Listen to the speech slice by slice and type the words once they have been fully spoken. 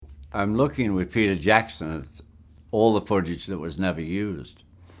I'm looking with Peter Jackson at all the footage that was never used.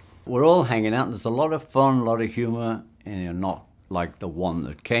 We're all hanging out, and there's a lot of fun, a lot of humor, and not like the one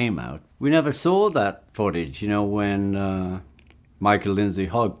that came out. We never saw that footage, when Michael Lindsay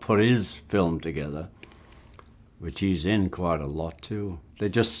Hogg put his film together, which he's in quite a lot too. They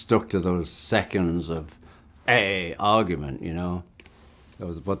just stuck to those seconds of argument,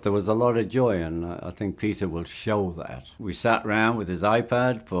 But there was a lot of joy, and I think Peter will show that. We sat around with his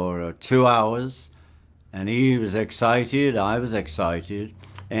iPad for 2 hours, and he was excited, I was excited,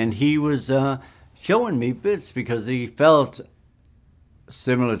 and he was showing me bits because he felt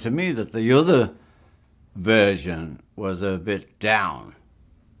similar to me that the other version was a bit down.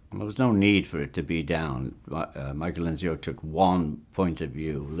 There was no need for it to be down. Michael Lindsay took one point of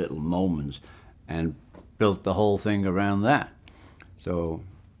view, little moments, and built the whole thing around that. So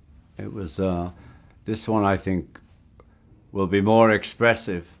it was, this one I think will be more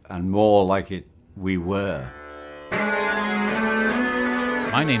expressive and more like we were.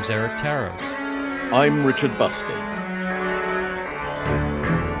 My name's Eric Taros. I'm Richard Busby.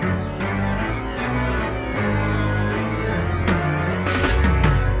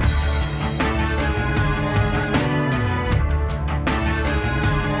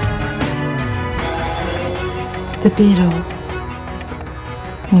 The Beatles.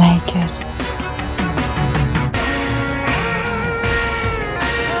 Naked.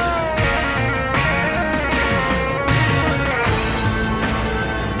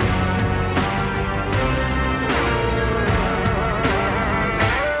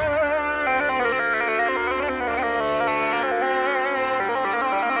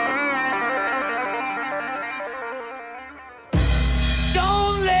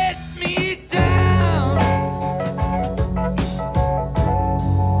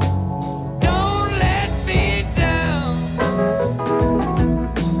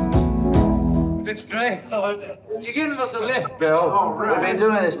 You're giving us a lift, Bill. We've been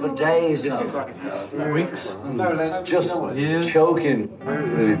doing this for days, weeks. Just choking.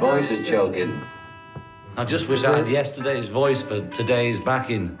 My voice is choking. I just wish I had yesterday's voice for today's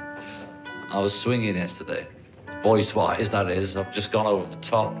backing. I was swinging yesterday. Voice-wise, that is. I've just gone over the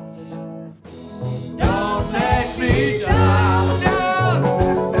top. Don't let me down.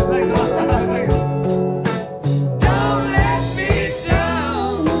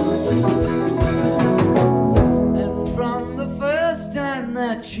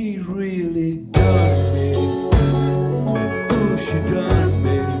 She really done me. Ooh, she done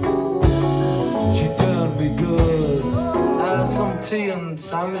me. She done me good. Some tea and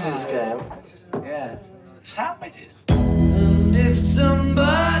sandwiches came. Yeah. Sandwiches? And if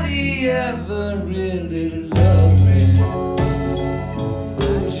somebody ever really loved me,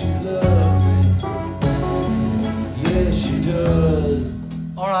 oh, she loved me. Yes, she does.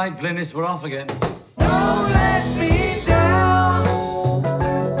 All right, Glynis, we're off again. Don't let me down.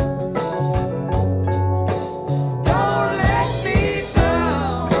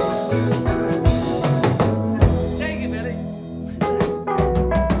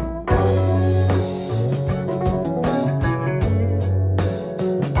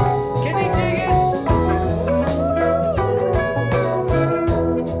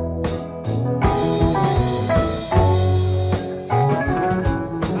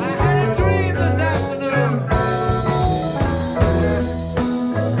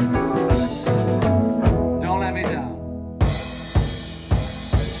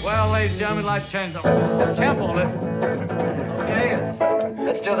 Like tempo it. Okay,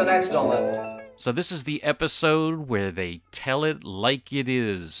 let's do the next one then. So this is the episode where they tell it like it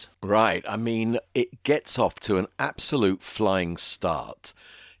is. Right. I mean, it gets off to an absolute flying start.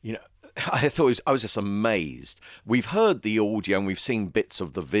 I was just amazed. We've heard the audio and we've seen bits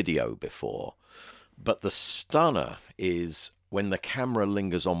of the video before, but the stunner is when the camera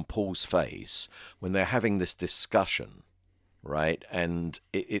lingers on Paul's face when they're having this discussion. Right, and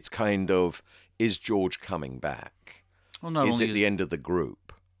it's kind of, is George coming back? Well, is it the end of the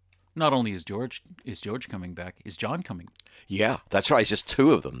group? Not only is George coming back, is John coming? Yeah, that's right. It's just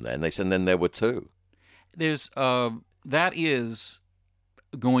two of them. Then they said, and then there were two. There's that is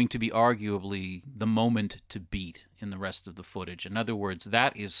going to be arguably the moment to beat in the rest of the footage. In other words,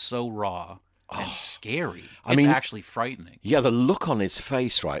 that is so raw and scary. It's actually frightening. Yeah, the look on his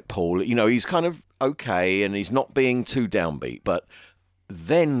face, right, Paul? He's kind of okay, and he's not being too downbeat, but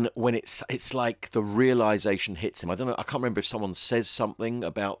then when it's like the realization hits him. I don't know, I can't remember if someone says something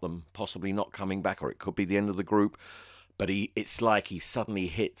about them possibly not coming back, or it could be the end of the group, but it's like he suddenly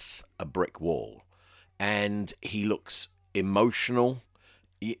hits a brick wall, and he looks emotional.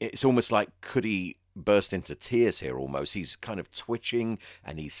 It's almost like, could he burst into tears here almost. He's kind of twitching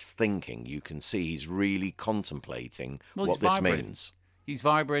and he's thinking. You can see he's really contemplating what this means. He's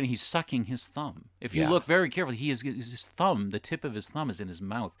vibrating. He's sucking his thumb. If you look very carefully, his thumb, the tip of his thumb is in his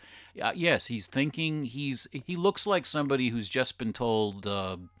mouth. Yes, he's thinking. He looks like somebody who's just been told,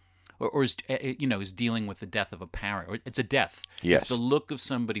 or is, is dealing with the death of a parent. Or it's a death. Yes. It's the look of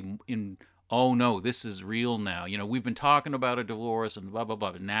somebody in, oh no, this is real now. We've been talking about a divorce and blah, blah,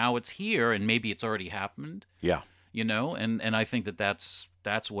 blah. But now it's here, and maybe it's already happened. Yeah. And I think that's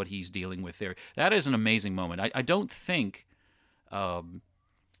what he's dealing with there. That is an amazing moment. I don't think...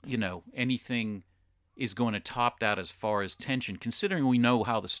 anything is going to top that as far as tension, considering we know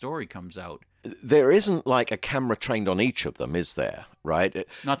how the story comes out. There isn't like a camera trained on each of them, is there? Right?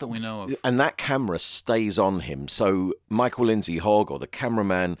 Not that we know of. And that camera stays on him. So Michael Lindsay Hogg, or the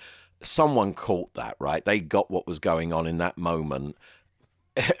cameraman, someone caught that, right? They got what was going on in that moment.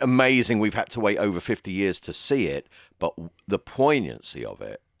 Amazing. We've had to wait over 50 years to see it, but the poignancy of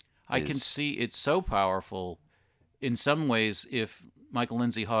it. I can see it's so powerful. In some ways, if Michael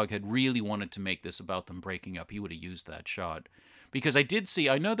Lindsay Hogg had really wanted to make this about them breaking up, he would have used that shot. Because I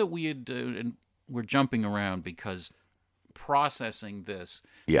know that we're jumping around because processing this,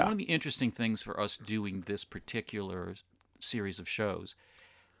 one of the interesting things for us doing this particular series of shows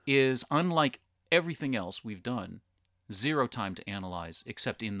is, unlike everything else we've done, zero time to analyze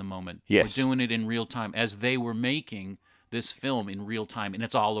except in the moment. Yes. We're doing it in real time as they were making this film in real time, and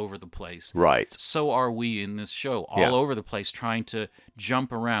it's all over the place. Right. So are we in this show, all over the place, trying to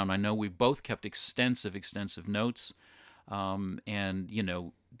jump around. I know we've both kept extensive notes, and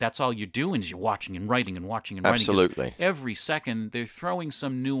that's all you're doing is you're watching and writing and watching and writing. Absolutely. Every second they're throwing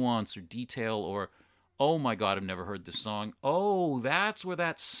some nuance or detail or, oh my God, I've never heard this song. Oh, that's where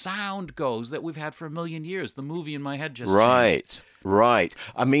that sound goes that we've had for a million years. The movie in my head just changed. Right.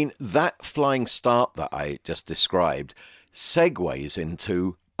 I mean, that flying start that I just described segues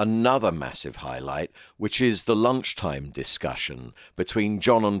into another massive highlight, which is the lunchtime discussion between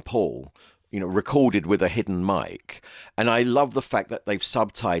John and Paul, recorded with a hidden mic. And I love the fact that they've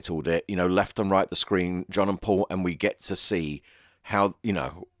subtitled it, left and right the screen, John and Paul, and we get to see how,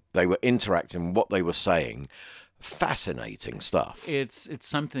 they were interacting, what they were saying. Fascinating stuff. It's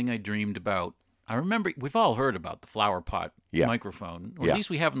something I dreamed about. I remember we've all heard about the flower pot microphone, or at least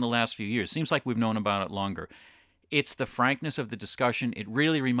we have in the last few years. Seems like we've known about it longer. It's the frankness of the discussion. It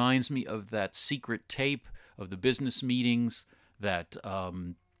really reminds me of that secret tape of the business meetings that,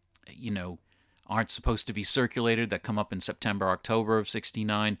 aren't supposed to be circulated, that come up in September, October of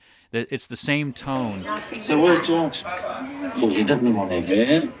 '69. It's the same tone. So where's George? Well, he didn't want to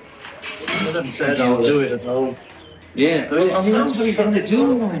hear. He said, I'll do it at home. Yeah, I mean, that's what he's going to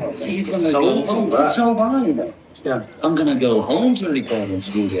do. He's going to go home. So am I. Yeah. I'm going to go home to the recording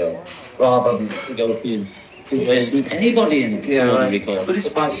studio rather than go in. With anybody in the record. But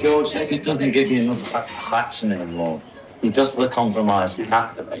it's like George says, it doesn't give you enough satisfaction anymore. You just the compromise you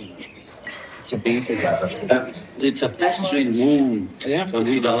have to make to be together. It's a pestering wound. So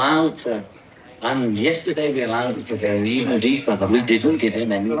we've allowed to, and yesterday we allowed it to go even deeper, but we didn't give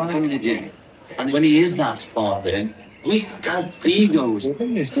him any opportunity. And when he is that far in, we have egos.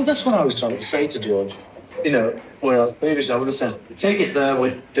 Well, that's what I was trying to say to George. Whereas previously I would have said, take it there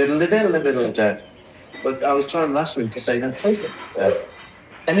with diddle-diddle-diddle-diddle. But I was trying last week to say, no, take it.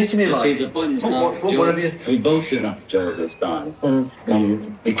 Anything you like. See, the point is that we both did that George this time.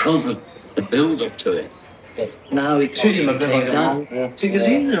 Because of the build-up to it. Now he treats him a bit like that. Because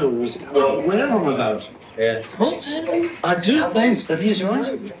he knows where I'm about. Yeah. I do think that he's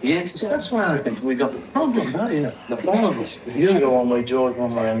right. Yes. That's why I think we got the problem, the one of us. You go one way, George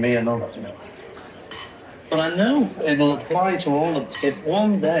one way, and me another. But I know it'll apply to all of us. If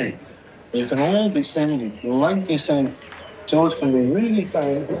one day you can all be singing, like you're saying, George can be really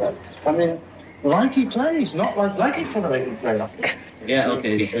playing. I mean, like he plays, not like he can make him play. Yeah,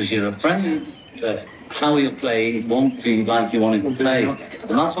 okay, because you're afraid that how you play won't be like you want him to play.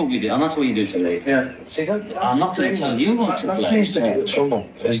 And that's what we do, and that's what you do today. Yeah. See, I'm not going to tell you what to play. That seems to be the trouble,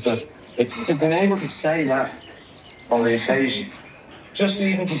 is that if you've been able to say that on the occasion, just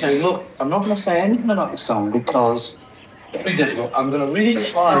even to say, look, I'm not going to say anything about the song because it'll be difficult. I'm going to really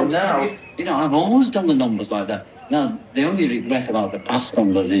try now. I've always done the numbers like that. Now, the only regret about the past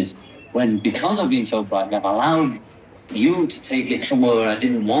numbers is when, because I've been so bright, I've allowed you to take it somewhere where I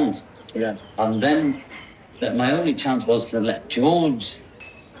didn't want. Yeah. And then my only chance was to let George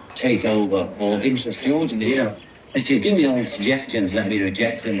take over or interest George in the year. If you give me all suggestions, let me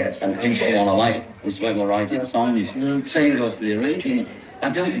reject them and think the one I like. This is where we're writing songs. Same goes for the arranging. I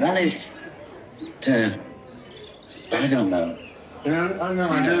don't want it to, I don't know. I know,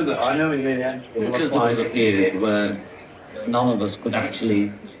 I do that. I know what you mean. Yeah. Because there was a period where none of us could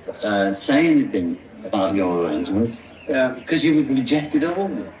actually say anything about your arrangements. Yeah. Because you were rejected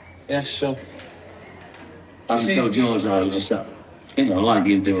all. Yes, sure. Until George, I was just, like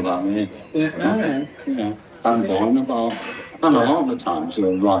you do about me. Yeah. I'm born about. And a lot of the times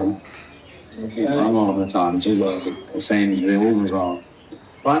you're right. A lot of the times you're the same as we always are.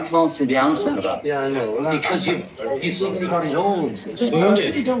 But I can't see the answer to that. Yeah, I know. Because you suddenly got it all. Just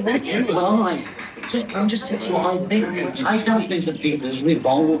you don't want you. Well, I'm just telling you what I think. I don't think that people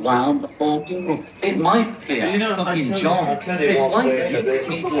revolve around the four people. It might be a fucking job. It's like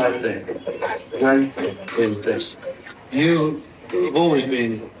people out there. Great thing is this. You've always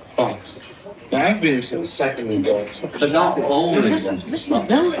been boss. You have been since second boss. But not always.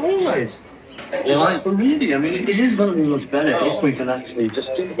 Not always. But really, I mean, it is going to be much better if we can actually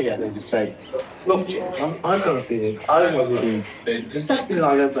just sit together and say, look, I'm sort of feeling, I don't know what you do. Exactly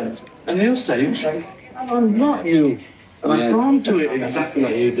like that. And he'll say, I'm not you. And I can't do it exactly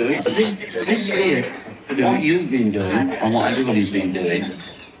like you do. But this year, what you've been doing and what everybody's been doing,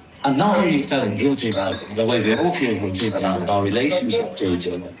 I'm not only feeling guilty about it, the way we all feel guilty about our relationship to each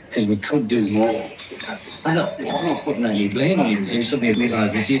other, because we could do more. I'm not putting any blame on you, and suddenly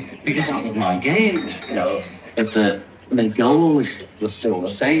realise this year, because that was my game, If the goal is still the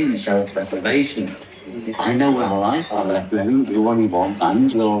same, self-preservation, I know where I left with you only want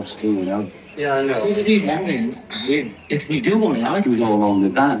and yours too, Yeah, I know. If we do want to, we go along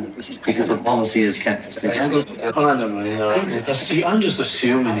with that, because the policy has kept us together. I don't really know. I'm just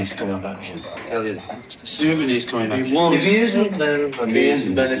assuming he's coming back. Assuming he's coming back. If he isn't,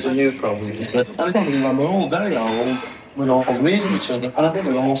 then it's a new problem. I think we're all very old. We're all reading each other, and I think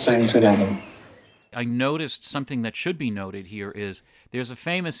we're all staying together. I noticed something that should be noted here is there's a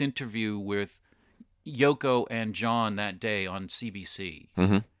famous interview with Yoko and John that day on CBC.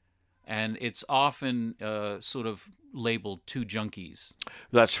 Mm-hmm. And it's often sort of labeled Two Junkies.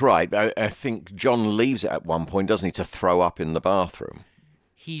 That's right. I think John leaves it at one point, doesn't he, to throw up in the bathroom.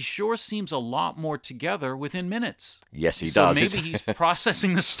 He sure seems a lot more together within minutes. Yes, he so does. Maybe he's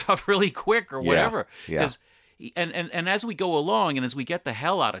processing the stuff really quick or whatever. Yeah. And as we go along and as we get the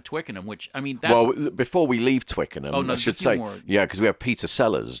hell out of Twickenham, which, I mean, that's... Well, before we leave Twickenham, I should say, because we have Peter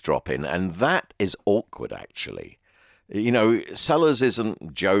Sellers drop in, and that is awkward, actually. Sellers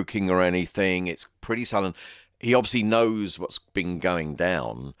isn't joking or anything. It's pretty sullen. He obviously knows what's been going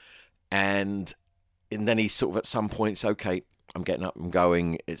down. And then he sort of at some points, okay, I'm getting up and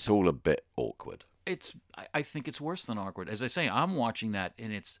going. It's all a bit awkward. I think it's worse than awkward. As I say, I'm watching that,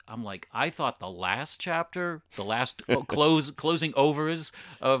 and I'm like, I thought the last chapter, the last closing overs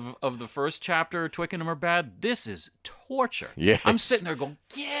of the first chapter, Twickenham are bad. This is torture. Yes. I'm sitting there going,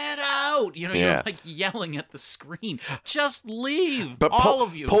 get out! You're like yelling at the screen. Just leave, but all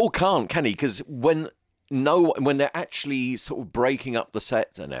of you. Paul can't, can he? Because when they're actually sort of breaking up the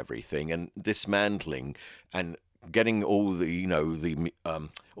set and everything and dismantling and getting all the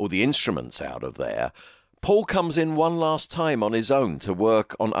all the instruments out of there, Paul comes in one last time on his own to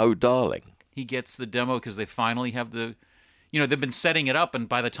work on Oh Darling. He gets the demo because they finally have they've been setting it up, and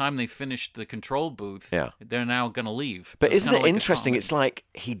by the time they finished the control booth, they're now going to leave. But so isn't it interesting? It's like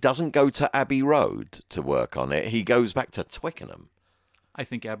he doesn't go to Abbey Road to work on it. He goes back to Twickenham. I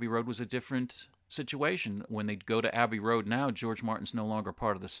think Abbey Road was a different situation. When they go to Abbey Road now, George Martin's no longer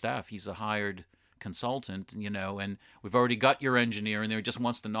part of the staff. He's a hired consultant, and we've already got your engineer in there. He just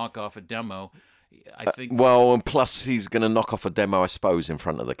wants to knock off a demo. I think. And plus he's going to knock off a demo, I suppose, in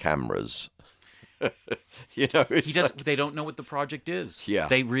front of the cameras. They don't know what the project is. Yeah,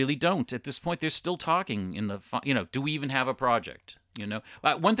 they really don't. At this point, they're still talking in the. Do we even have a project?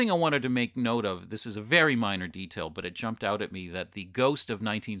 One thing I wanted to make note of. This is a very minor detail, but it jumped out at me that the ghost of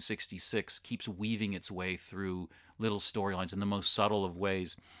 1966 keeps weaving its way through little storylines in the most subtle of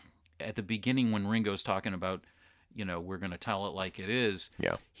ways. At the beginning, when Ringo's talking about, we're going to tell it like it is,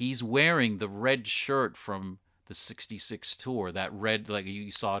 he's wearing the red shirt from the 66 tour, that red, like you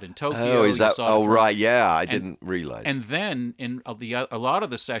saw it in Tokyo. Oh, is that? Oh, right, yeah, I didn't realize. And then in a lot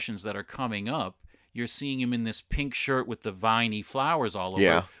of the sessions that are coming up, you're seeing him in this pink shirt with the viney flowers all over.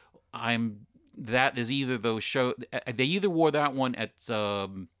 Yeah. That is either those show. They either wore that one at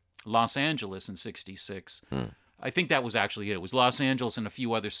Los Angeles in 66. I think that was actually it. It was Los Angeles and a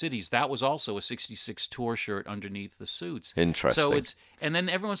few other cities. That was also a 66 tour shirt underneath the suits. Interesting. So and then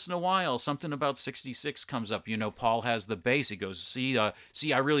every once in a while, something about 66 comes up. Paul has the bass. He goes, see,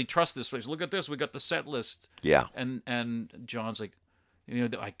 I really trust this place. Look at this. We got the set list. Yeah. And John's like,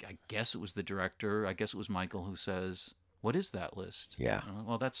 I guess it was the director. I guess it was Michael who says, what is that list? Yeah.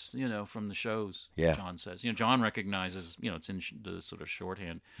 Well, that's, from the shows, Yeah. John says. John recognizes, it's in the sort of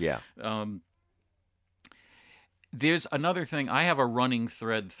shorthand. Yeah. There's another thing. I have a running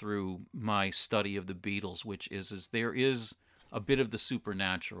thread through my study of the Beatles, which is there is a bit of the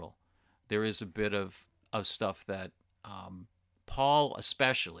supernatural. There is a bit of stuff that Paul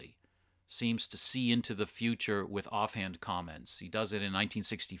especially seems to see into the future with offhand comments. He does it in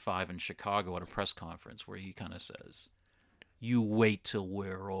 1965 in Chicago at a press conference where he kind of says, "You wait till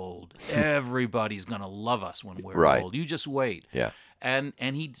we're old. Everybody's going to love us when we're old. You just wait." Yeah. And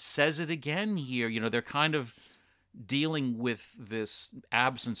he says it again here. They're kind of dealing with this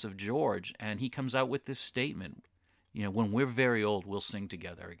absence of George, and he comes out with this statement, when we're very old, we'll sing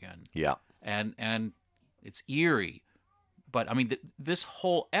together again. Yeah. And it's eerie. But, I mean, this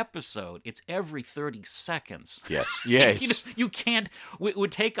whole episode, it's every 30 seconds. Yes, yes. You can't, it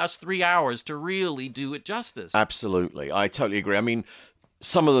would take us 3 hours to really do it justice. Absolutely. I totally agree. I mean,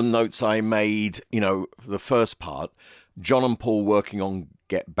 some of the notes I made, the first part, John and Paul working on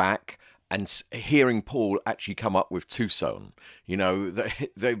Get Back, and hearing Paul actually come up with Tucson.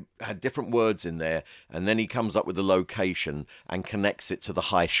 They had different words in there, and then he comes up with the location and connects it to the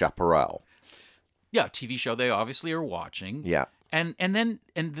High Chaparral. Yeah, TV show they obviously are watching. Yeah. And the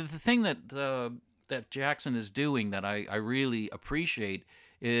thing that Jackson is doing that I really appreciate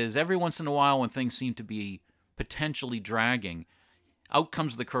is every once in a while when things seem to be potentially dragging, out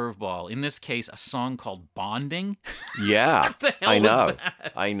comes the curveball. In this case, a song called Bonding. Yeah. What the hell I know. was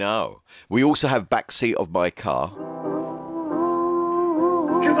that? I know. We also have Backseat of My Car.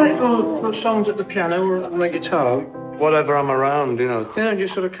 Do you make your songs at the piano or on the guitar? Whatever I'm around, They don't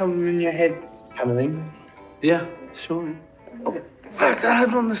just sort of come in your head kind of thing? Yeah, sure. In fact, I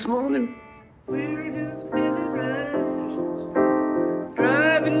had one this morning. We're just busy riders,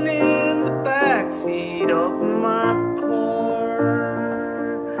 driving in the backseat of my car.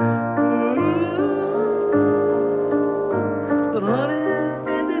 Ooh, but honey, I'm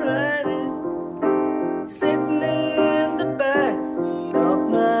busy riding, sitting in the backseat of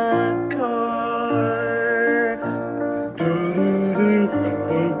my car. Do-do-do,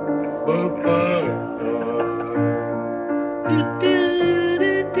 ba-ba-ba.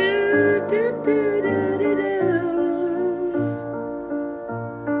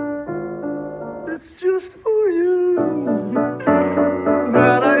 It's just for you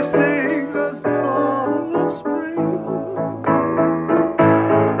that I sing a song of spring.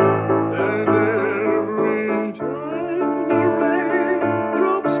 And every time the rain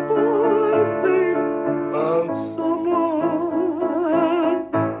drops fall, I think of someone.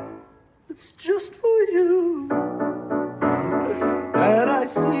 It's just for you that I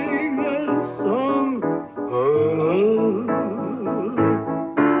sing a song of love.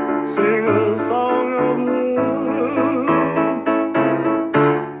 Sing a song of love.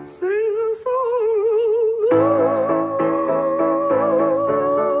 Sing a song of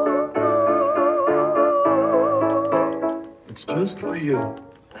love. It's just for you.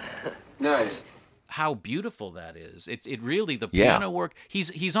 Nice. How beautiful that is. It really, the piano work,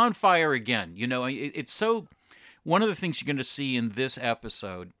 he's on fire again. It's so, one of the things you're going to see in this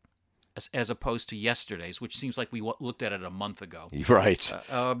episode as opposed to yesterday's, which seems like we looked at it a month ago. Right.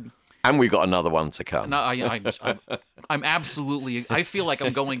 And we got another one to come. No, I'm absolutely, I feel like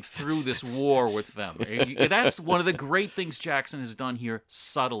I'm going through this war with them. That's one of the great things Jackson has done here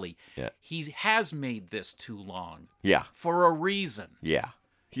subtly. Yeah. He has made this too long. Yeah. For a reason. Yeah.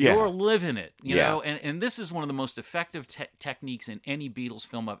 Yeah. You're living it, you Yeah. know? And this is one of the most effective techniques in any Beatles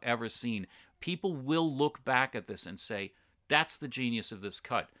film I've ever seen. People will look back at this and say, that's the genius of this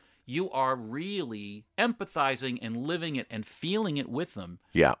cut. You are really empathizing and living it and feeling it with them.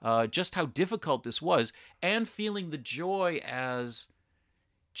 Yeah. Just how difficult this was, and feeling the joy as,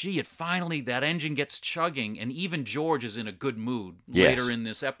 gee, that engine gets chugging, and even George is in a good mood later in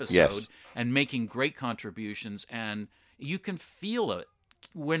this episode and making great contributions, and you can feel it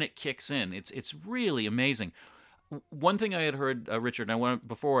when it kicks in. It's really amazing. One thing I had heard, Richard, and I want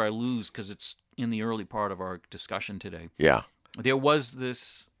before I lose, because it's in the early part of our discussion today. Yeah. There was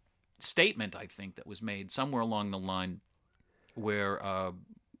this statement, I think, that was made somewhere along the line where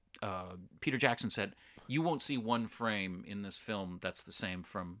Peter Jackson said, "You won't see one frame in this film that's the same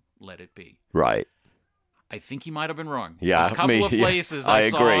from Let It Be." Right. I think he might have been wrong. Yeah, There's a couple of places I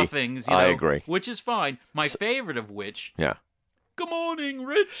saw agree. things, I agree. which is fine. My favorite of which, Yeah. "Good morning,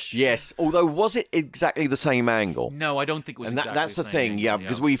 Rich." Yes, although was it exactly the same angle? No, I don't think it was And exactly that's the same thing, angle, yeah,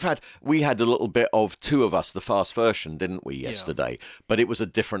 because we had a little bit of Two of Us, the fast version, didn't we, yesterday? But it was a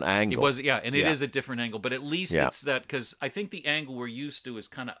different angle. It was, and it is a different angle, but at least Yeah. it's that, because I think the angle we're used to is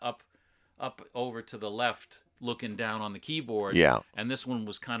kind of up up over to the left looking down on the keyboard. Yeah. And this one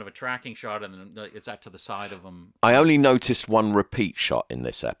was kind of a tracking shot, and then it's out to the side of him. I only noticed one repeat shot in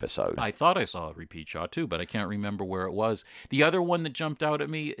this episode. I thought I saw a repeat shot too, but I can't remember where it was. The other one that jumped out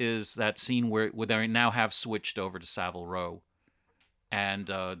at me is that scene where they now have switched over to Savile Row, and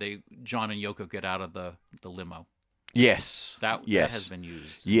John and Yoko get out of the limo. Yes. That has been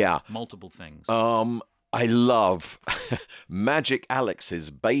used. Yeah. Multiple things. I love Magic Alex's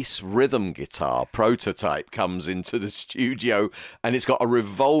bass rhythm guitar prototype comes into the studio, and it's got a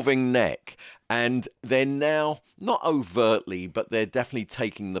revolving neck. And they're now, not overtly, but they're definitely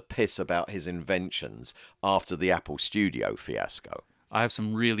taking the piss about his inventions after the Apple Studio fiasco. I have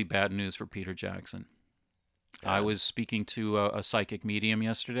some really bad news for Peter Jackson. I was speaking to a psychic medium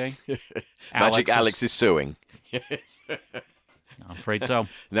yesterday. Magic Alex is suing. Yes. I'm afraid so.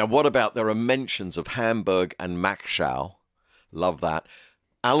 Now, what about, there are mentions of Hamburg and Machschau. Love that.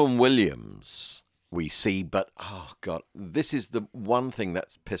 Alan Williams, we see, but, oh, God, this is the one thing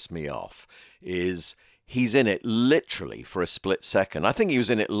that's pissed me off, is he's in it literally for a split second. I think he was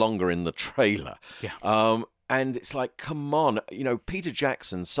in it longer in the trailer. Yeah. And it's like, come on, Peter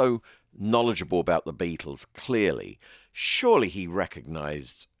Jackson, so knowledgeable about the Beatles, clearly. Surely he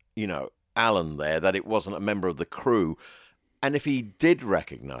recognized, Alan there, that it wasn't a member of the crew. And if he did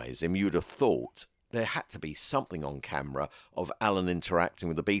recognize him, you'd have thought there had to be something on camera of Alan interacting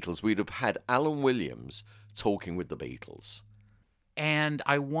with the Beatles. We'd have had Alan Williams talking with the Beatles. And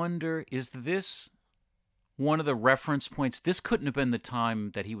I wonder, is this one of the reference points? This couldn't have been the time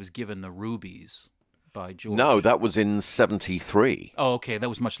that he was given the rubies by George. No, that was in 73. Oh, okay, that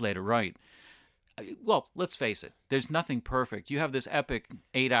was much later, right. Well, let's face it, there's nothing perfect. You have this epic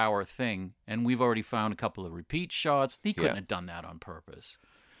 8-hour thing, and we've already found a couple of repeat shots. He couldn't have done that on purpose.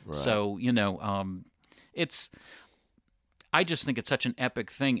 Right. So, I just think it's such an epic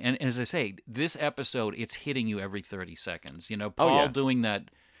thing. And as I say, this episode, it's hitting you every 30 seconds. Paul doing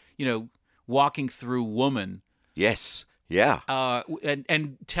that, walking through Woman. Yes. Yeah.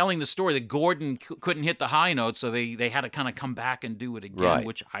 And telling the story that Gordon couldn't hit the high notes, so they had to kind of come back and do it again, right.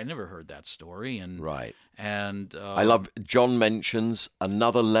 Which I never heard that story. And right. And I love, John mentions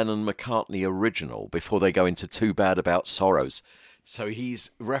another Lennon-McCartney original before they go into Too Bad About Sorrows. So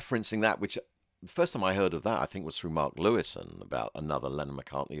he's referencing that, which the first time I heard of that, I think, was through Mark Lewison, about another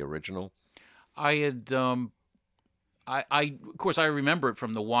Lennon-McCartney original. I had... of course, I remember it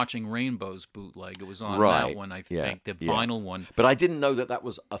from the Watching Rainbows bootleg. It was on that one, I think, the vinyl one. But I didn't know that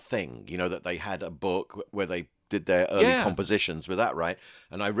was a thing, that they had a book where they did their early compositions with that, right?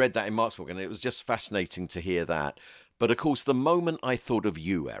 And I read that in Mark's book, and it was just fascinating to hear that. But, of course, the moment I thought of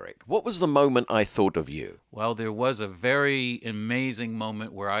you, Eric, what was the moment I thought of you? Well, there was a very amazing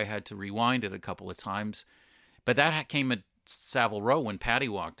moment where I had to rewind it a couple of times. But that came at Savile Row when Patty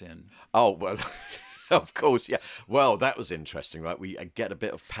walked in. Oh, well... Of course, yeah. Well, that was interesting, right? We get a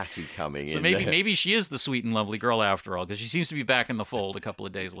bit of Patty coming in. So maybe she is the sweet and lovely girl after all, because she seems to be back in the fold a couple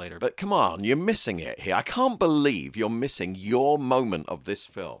of days later. But come on, you're missing it here. I can't believe you're missing your moment of this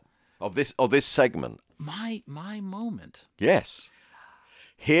film, of this segment. My moment. Yes.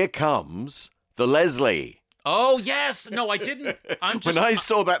 Here comes the Leslie. Oh, yes. No, I didn't. When I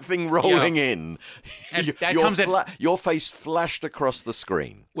saw that thing rolling in, your face flashed across the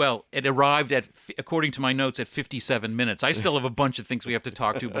screen. Well, it arrived according to my notes, at 57 minutes. I still have a bunch of things we have to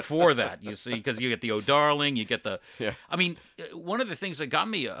talk to before that, you see, because you get the "Oh, darling," you get the... Yeah. I mean, one of the things that got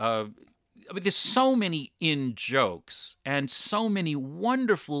me... there's so many in-jokes and so many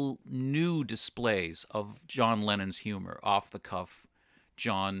wonderful new displays of John Lennon's humor, off-the-cuff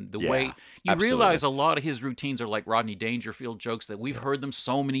John, the way you realize a lot of his routines are like Rodney Dangerfield jokes that we've heard them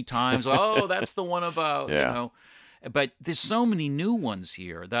so many times. Oh, that's the one about, But there's so many new ones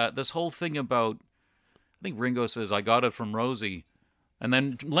here. That this whole thing about, I think Ringo says, "I got it from Rosie," and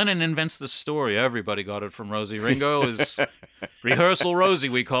then Lennon invents this story. Everybody got it from Rosie. Ringo is rehearsal Rosie,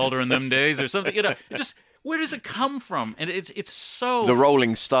 we called her in them days, or something. It just. Where does it come from? And it's so... The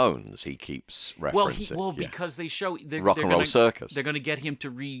Rolling Stones, he keeps referencing. Because they show... Rock and Roll Circus. They're going to get him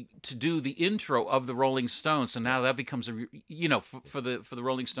to do the intro of the Rolling Stones, so now that becomes for the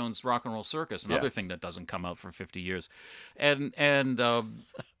Rolling Stones Rock and Roll Circus, another thing that doesn't come out for 50 years, and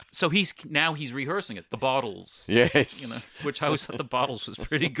so he's rehearsing it. The Bottles, yes, which I always thought the Bottles was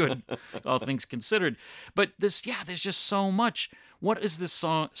pretty good, all things considered. But there's just so much. What is this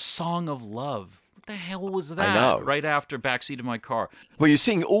Song of Love? What the hell was that? I know. Right after Backseat of My Car. Well, you're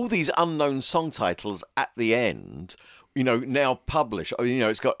seeing all these unknown song titles at the end, now published.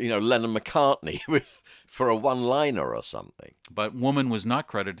 It's got, Lennon-McCartney for a one-liner or something. But Woman was not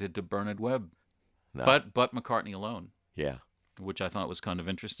credited to Bernard Webb. No. But McCartney alone. Yeah. which I thought was kind of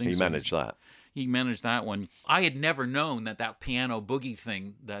interesting. He managed that. He managed that one. I had never known that piano boogie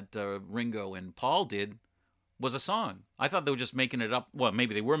thing that Ringo and Paul did was a song. I thought they were just making it up. Well,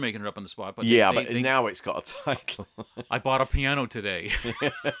 maybe they were making it up on the spot. But but now it's got a title. I bought a piano today.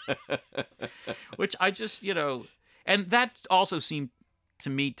 Which I just, and that also seemed to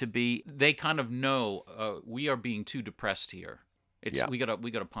me to be, they kind of know we are being too depressed here. We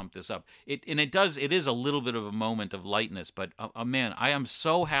gotta pump this up. It is a little bit of a moment of lightness, but man, I am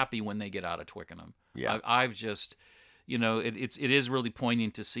so happy when they get out of Twickenham. Yeah. I've just, it is really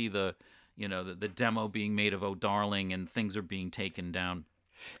poignant to see the demo being made of "Oh Darling" and things are being taken down.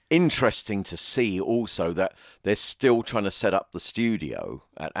 Interesting to see also that they're still trying to set up the studio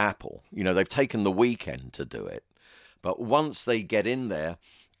at Apple. They've taken the weekend to do it, but once they get in there,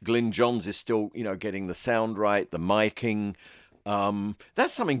 Glyn Johns is still, getting the sound right, the miking.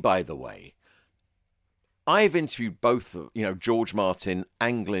 That's something, by the way. I've interviewed both, George Martin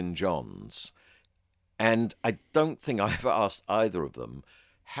and Glyn Johns, and I don't think I ever asked either of them,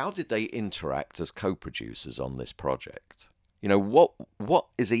 how did they interact as co-producers on this project? What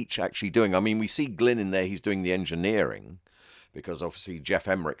is each actually doing? I mean, we see Glyn in there, he's doing the engineering, because obviously Jeff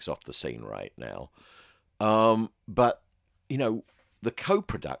Emmerich's off the scene right now. But, the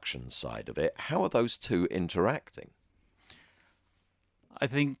co-production side of it, how are those two interacting? I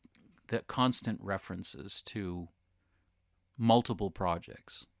think that constant references to multiple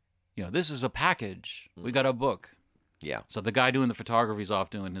projects. This is a package. We got a book. Yeah. So the guy doing the photography is off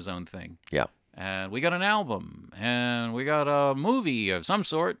doing his own thing. Yeah. And we got an album. And we got a movie of some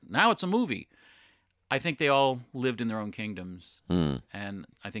sort. Now it's a movie. I think they all lived in their own kingdoms. And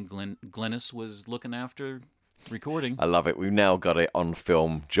I think Glynis was looking after recording. I love it. We've now got it on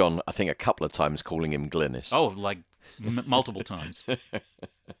film. John, I think a couple of times calling him Glynis. Oh, like multiple times.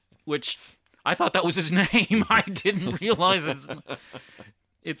 Which I thought that was his name. I didn't realize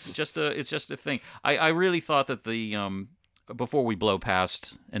it's just a thing. I really thought that the before we blow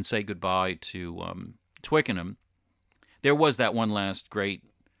past and say goodbye to Twickenham, there was that one last great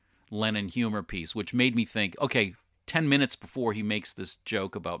Lennon humor piece, which made me think, okay, 10 minutes before he makes this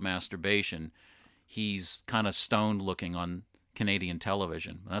joke about masturbation, he's kind of stoned looking on Canadian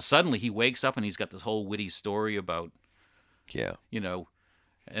television. Suddenly he wakes up and he's got this whole witty story about,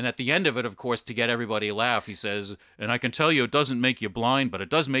 and at the end of it, of course, to get everybody to laugh, he says, and I can tell you it doesn't make you blind, but it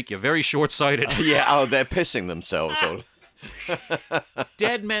does make you very short-sighted. They're pissing themselves.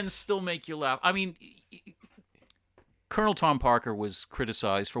 Dead men still make you laugh. I mean, Colonel Tom Parker was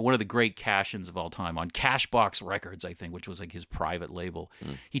criticized for one of the great cash-ins of all time on Cashbox Records, I think, which was like his private label.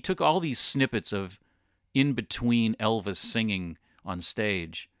 He took all these snippets of in-between Elvis singing on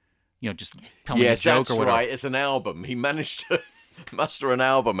stage, just telling a joke or whatever. Yes, that's right. It's an album. He managed to muster an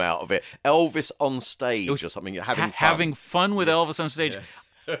album out of it. Elvis on stage or something. Having fun with Elvis on stage.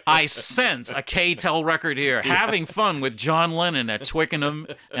 Yeah. I sense a K-Tel record here. Having fun with John Lennon at Twickenham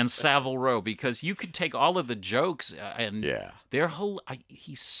and Savile Row, because you could take all of the jokes and they're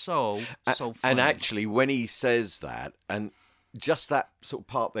he's so funny. And actually, when he says that, and just that sort of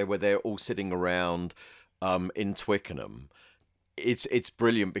part there where they're all sitting around in Twickenham, it's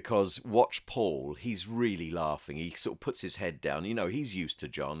brilliant, because watch Paul, he's really laughing. He sort of puts his head down. He's used to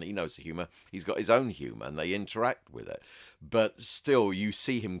John. He knows the humour. He's got his own humour, and they interact with it. But still, you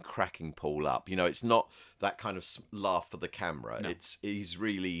see him cracking Paul up. It's not that kind of laugh for the camera. No. He's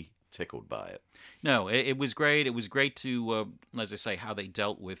really tickled by it. No, it was great. It was great to, as I say, how they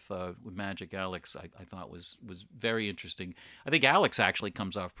dealt with Magic Alex. I thought was very interesting. I think Alex actually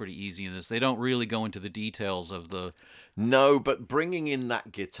comes off pretty easy in this. They don't really go into the details of the. No, but bringing in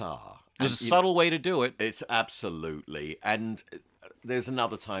that guitar. There's a subtle way to do it. It's absolutely. And there's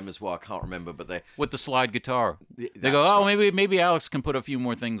another time as well, I can't remember, but they with the slide guitar. They go, oh, right. maybe Alex can put a few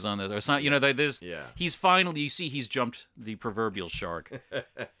more things on there. Or something. He's finally, you see, he's jumped the proverbial shark.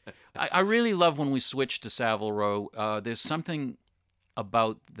 I really love when we switch to Savile Row. There's something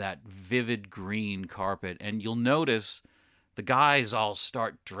about that vivid green carpet, and you'll notice the guys all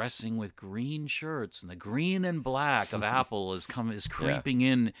start dressing with green shirts, and the green and black of Apple is creeping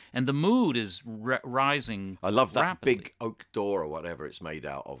in, and the mood is rising. I love that rapidly. Big oak door or whatever it's made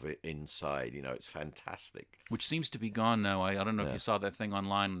out of it inside. It's fantastic. Which seems to be gone now. I don't know if you saw that thing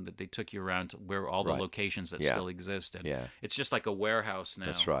online that they took you around to where all the locations that still exist, and it's just like a warehouse now.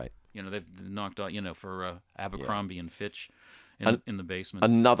 That's right. They've knocked out, for Abercrombie and Fitch in the basement.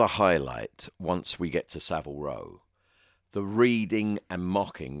 Another highlight once we get to Savile Row. The reading and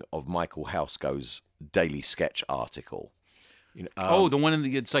mocking of Michael Housego's Daily Sketch article. The one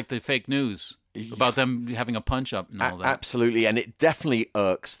it's like the fake news. about them having a punch-up and all that. Absolutely, and it definitely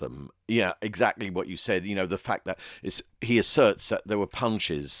irks them. Yeah, exactly what you said. The fact that he asserts that there were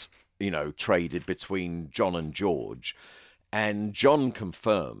punches, traded between John and George. And John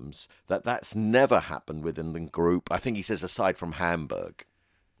confirms that that's never happened within the group. I think he says aside from Hamburg.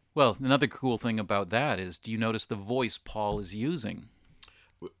 Well, another cool thing about that is, do you notice the voice Paul is using?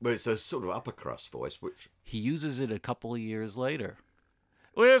 Well, it's a sort of upper crust voice, which... He uses it a couple of years later.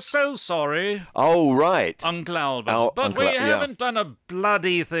 We're so sorry. Oh, right. Uncle Albert. But we haven't done a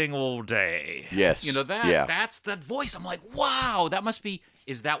bloody thing all day. Yes. That's that voice. I'm like, wow, that must be...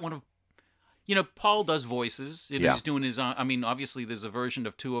 Is that one of... Paul does voices. He's doing his own... I mean, obviously, there's a version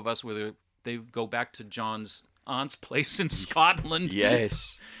of Two of Us where they go back to John's aunt's place in Scotland.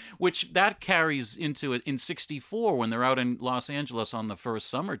 Yes. Which that carries into it in '64 when they're out in Los Angeles on the first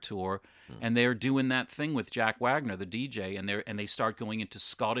summer tour, and they're doing that thing with Jack Wagner, the DJ, and they start going into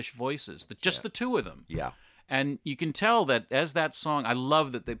Scottish voices, the two of them. Yeah. And you can tell that as that song, I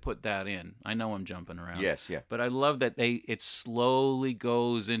love that they put that in. I know I'm jumping around. Yes, yeah. But I love that it slowly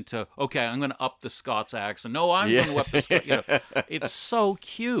goes into, okay, I'm going to up the Scots accent. No, I'm going to up the Scots. It's so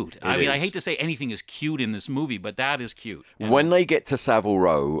cute. I hate to say anything is cute in this movie, but that is cute. When they get to Savile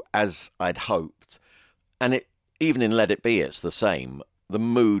Row, as I'd hoped, and even in Let It Be, it's the same. The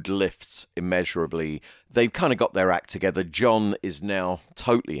mood lifts immeasurably. They've kind of got their act together. John is now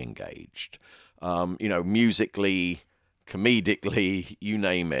totally engaged. Musically, comedically, you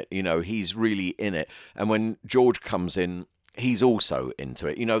name it. He's really in it. And when George comes in, he's also into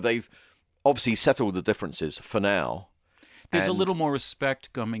it. They've obviously settled the differences for now. There's a little more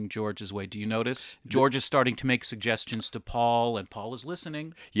respect coming George's way. Do you notice? George is starting to make suggestions to Paul, and Paul is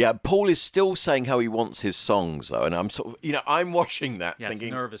listening. Yeah, Paul is still saying how he wants his songs, though. And I'm sort of, I'm watching that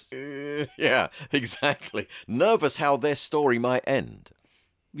thinking... nervous. Yeah, exactly. Nervous how their story might end.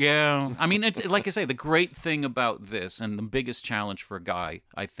 Yeah, I mean, it's like I say, the great thing about this, and the biggest challenge for a guy,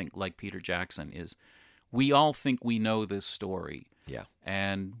 I think, like Peter Jackson, is we all think we know this story. Yeah.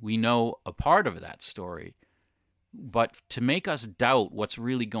 And we know a part of that story. But to make us doubt what's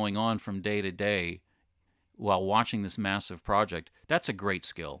really going on from day to day while watching this massive project, that's a great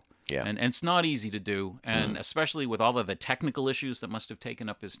skill. Yeah. And it's not easy to do, and especially with all of the technical issues that must have taken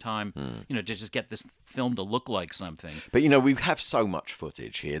up his time, to just get this film to look like something. But, we have so much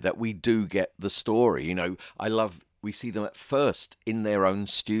footage here that we do get the story. We see them at first in their own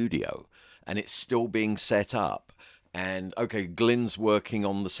studio, and it's still being set up. And, okay, Glyn's working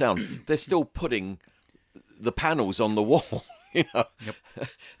on the sound. They're still putting the panels on the wall, Yep.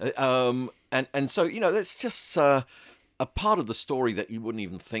 And so, that's just... a part of the story that you wouldn't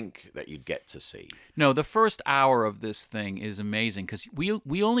even think that you'd get to see. No, the first hour of this thing is amazing because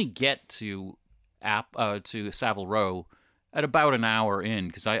we only get to Savile Row at about an hour in,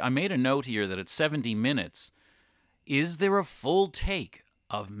 because I made a note here that at 70 minutes, is there a full take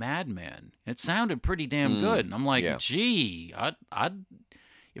of Madman? It sounded pretty damn good. And I'm like, gee, I'd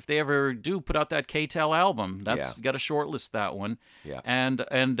if they ever do put out that K-Tel album, that's got to shortlist that one. Yeah. And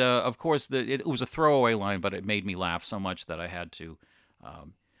of course, it was a throwaway line, but it made me laugh so much that I had to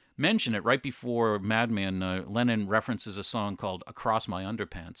mention it. Right before Madman, Lennon references a song called Across My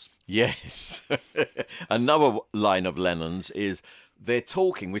Underpants. Yes. Another line of Lennon's is they're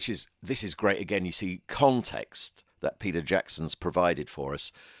talking, this is great. Again, you see context that Peter Jackson's provided for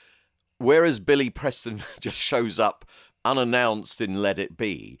us. Whereas Billy Preston just shows up unannounced in Let It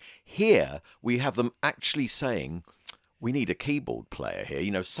Be, here we have them actually saying, we need a keyboard player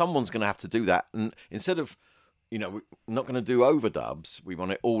here. Someone's going to have to do that. And instead of, we're not going to do overdubs, we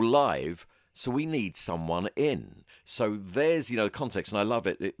want it all live, so we need someone in. So there's, the context, and I love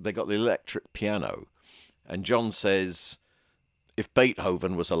it. They got the electric piano. And John says, if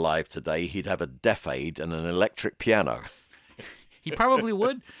Beethoven was alive today, he'd have a Deaf Aid and an electric piano. He probably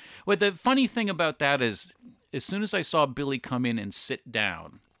would. Well, the funny thing about that is, as soon as I saw Billy come in and sit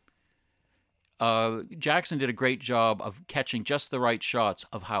down, Jackson did a great job of catching just the right shots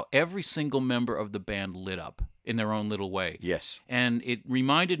of how every single member of the band lit up in their own little way. Yes. And it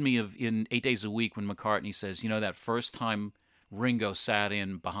reminded me of in 8 Days a Week when McCartney says, that first time Ringo sat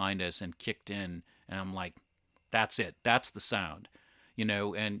in behind us and kicked in, and I'm like, that's it. That's the sound.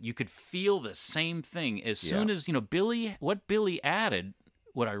 And you could feel the same thing as soon as, what Billy added,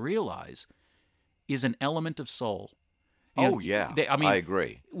 what I realize, is an element of soul. I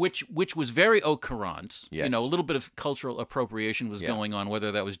agree. Which was very au courant. Yes. A little bit of cultural appropriation was going on,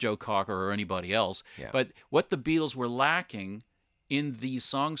 whether that was Joe Cocker or anybody else. Yeah. But what the Beatles were lacking in these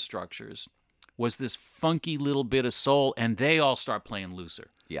song structures was this funky little bit of soul, and they all start playing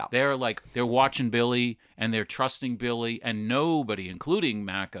looser. Yeah. They're watching Billy, and they're trusting Billy, and nobody, including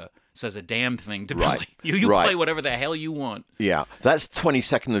Macca, says a damn thing to Right. Billy. You Right. play whatever the hell you want. Yeah, that's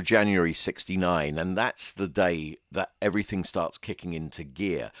 22nd of January 69, and that's the day that everything starts kicking into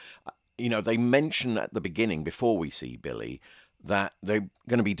gear. You know, they mention at the beginning, before we see Billy, that they're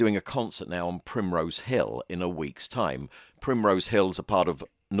going to be doing a concert now on Primrose Hill in a week's time. Primrose Hill's a part of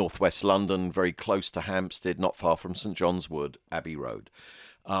northwest London, very close to Hampstead, not far from St John's Wood, Abbey Road.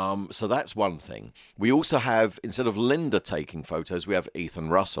 So that's one thing. We also have, instead of Linda taking photos, we have Ethan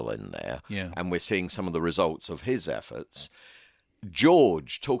Russell in there. Yeah. And we're seeing some of the results of his efforts.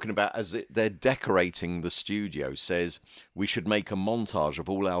 George, talking about they're decorating the studio, says we should make a montage of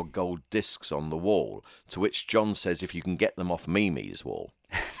all our gold discs on the wall, to which John says if you can get them off Mimi's wall.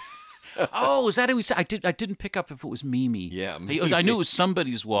 Oh, is that who he said? I didn't pick up if it was Mimi. Yeah, I knew it was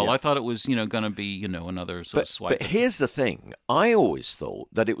somebody's wall. Yeah. I thought it was, going to be, another sort of swipe. But here's the thing. I always thought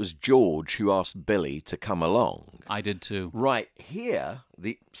that it was George who asked Billy to come along. I did too. Right here,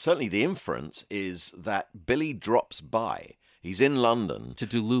 certainly the inference is that Billy drops by. He's in London. To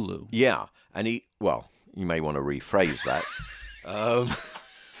do Lulu. Yeah, and you may want to rephrase that.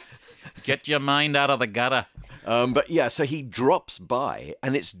 Get your mind out of the gutter. But yeah, so he drops by,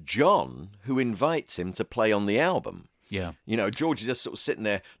 and it's John who invites him to play on the album. Yeah. You know, George is just sort of sitting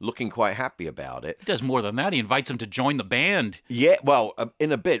there looking quite happy about it. He does more than that. He invites him to join the band. Yeah, well,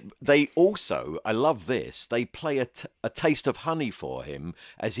 in a bit, they also, I love this, they play a taste of honey for him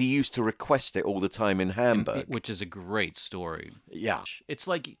as he used to request it all the time in Hamburg. Which is a great story. Yeah. It's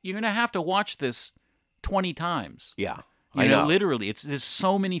like you're going to have to watch this 20 times. Yeah. You know, literally, there's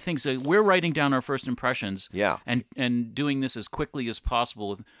so many things. We're writing down our first impressions, Yeah. and doing this as quickly as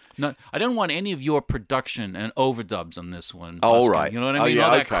possible. I don't want any of your production and overdubs on this one. Oh, Buskin', right. You know what I Oh, mean? yeah,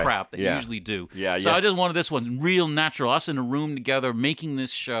 All that okay. crap that you Yeah. usually do. Yeah, So yeah. I just wanted this one real natural. Us in a room together making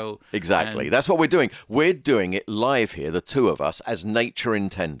this show. Exactly. And- That's what we're doing. We're doing it live here, the two of us, as nature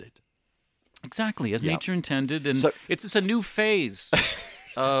intended. Exactly, as Yeah. nature intended, and So- it's a new phase.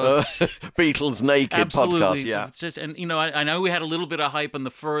 Beatles Naked Absolutely. podcast. Yeah. It's just, and I know we had a little bit of hype on the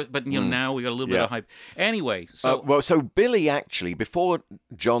first, but now we got a little bit Yeah. of hype. Anyway, so So Billy actually, before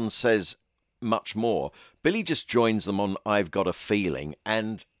John says much more, Billy just joins them on "I've Got a Feeling,"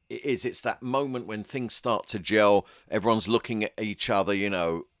 and it's that moment when things start to gel. Everyone's looking at each other. You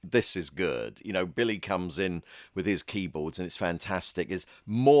know, this is good. You know, Billy comes in with his keyboards, and it's fantastic. There's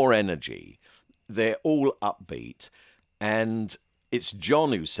more energy. They're all upbeat, and it's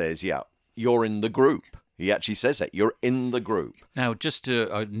John who says, "Yeah, you're in the group." He actually says that you're in the group. now just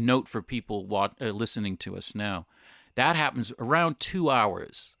a note for people listening to us now, that happens around 2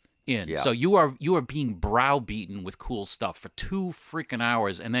 hours in. Yeah. So you are being browbeaten with cool stuff for 2 freaking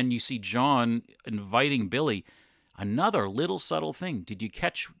hours, and then you see John inviting Billy. Another little subtle thing. Did you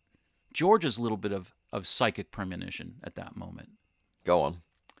catch George's little bit of psychic premonition at that moment? Go on.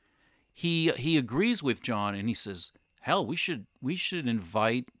 He agrees with John, and he says, hell, we should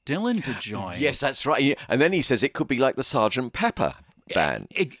invite Dylan to join. Yes, that's right. Yeah. And then he says it could be like the Sgt. Pepper band.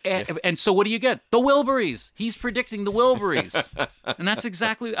 And so what do you get? The Wilburys. He's predicting the Wilburys. And that's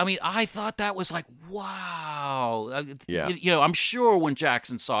exactly, I thought that was like, wow. Yeah. You know, I'm sure when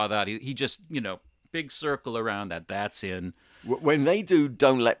Jackson saw that, he just, big circle around that. That's in. When they do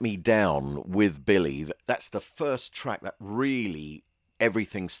Don't Let Me Down with Billy, that's the first track that really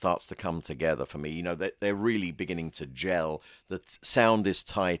everything starts to come together for me. You know, they're really beginning to gel. The sound is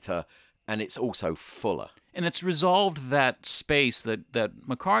tighter, and it's also fuller. And it's resolved that space that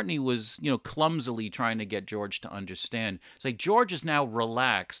McCartney was, clumsily trying to get George to understand. It's like George is now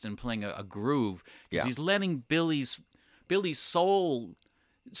relaxed and playing a groove because he's letting Billy's soul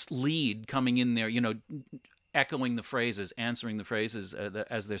lead coming in there, echoing the phrases, answering the phrases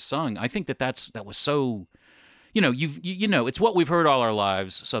as they're sung. I think that was so... it's what we've heard all our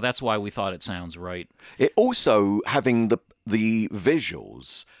lives, so that's why we thought it sounds right. It also, having the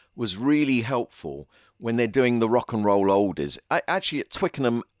visuals was really helpful when they're doing the rock and roll oldies, actually at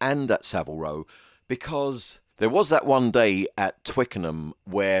Twickenham and at Savile Row, because there was that one day at Twickenham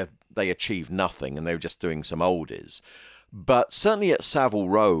where they achieved nothing and they were just doing some oldies. But certainly at Savile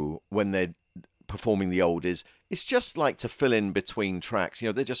Row, when they're performing the oldies, it's just like to fill in between tracks.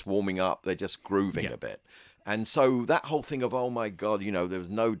 They're just warming up, they're just grooving a bit. And so that whole thing of, oh my God, there was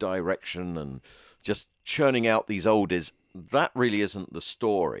no direction and just churning out these oldies, that really isn't the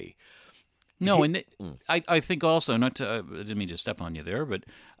story. No, and I think also, not to, I didn't mean to step on you there, but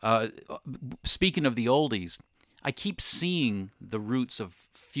speaking of the oldies, I keep seeing the roots of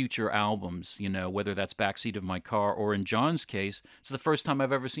future albums, whether that's Backseat of My Car or in John's case, it's the first time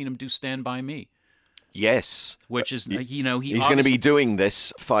I've ever seen him do Stand By Me. Yes. which is he's going to be doing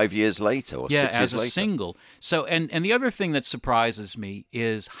this 5 years later or 6 years later. as a single. So and the other thing that surprises me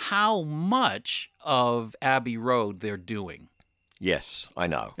is how much of Abbey Road they're doing. Yes, I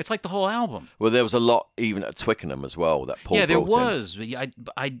know. It's like the whole album. Well, there was a lot even at Twickenham as well that Paul there brought in. was.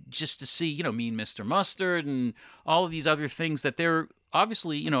 I just to see, Mean Mr. Mustard and all of these other things that they're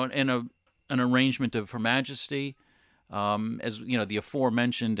obviously, in an arrangement of Her Majesty, as the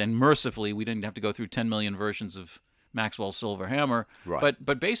aforementioned, and mercifully we didn't have to go through 10 million versions of Maxwell's Silver Hammer. Right.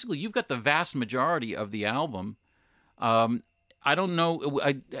 But basically, you've got the vast majority of the album. I don't know.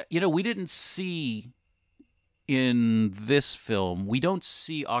 We didn't see. In this film, we don't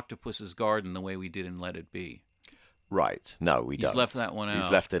see Octopus's Garden the way we did in Let It Be. Right. No, we don't. He's left that one out.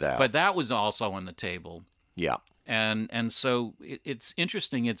 He's left it out. But that was also on the table. Yeah. And so it's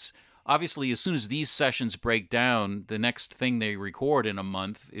interesting. It's obviously as soon as these sessions break down, the next thing they record in a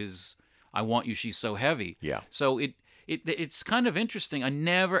month is I Want You, She's So Heavy. Yeah. So it's kind of interesting. I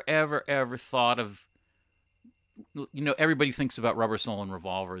never, ever, ever thought of, everybody thinks about Rubber Soul and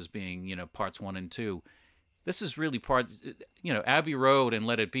Revolver as being, parts 1 and 2. This is really Abbey Road and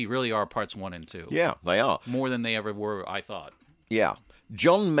Let It Be really are parts 1 and 2. Yeah, they are. More than they ever were, I thought. Yeah.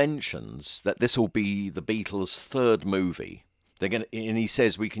 John mentions that this will be the Beatles' third movie. And he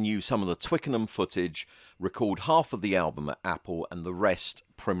says we can use some of the Twickenham footage, record half of the album at Apple and the rest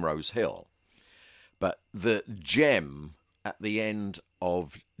Primrose Hill. But the gem at the end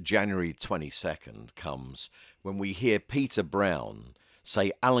of January 22nd comes when we hear Peter Brown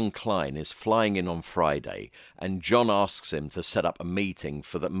say Alan Klein is flying in on Friday and John asks him to set up a meeting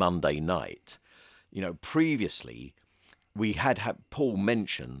for the Monday night. Previously we had Paul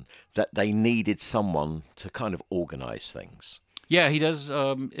mention that they needed someone to kind of organize things. Yeah, he does.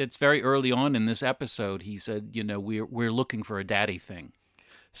 It's very early on in this episode. He said, we're looking for a daddy thing.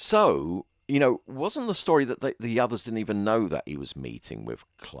 So, wasn't the story that the others didn't even know that he was meeting with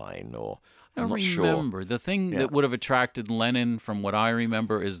Klein or... I don't remember. Sure. The thing that would have attracted Lennon, from what I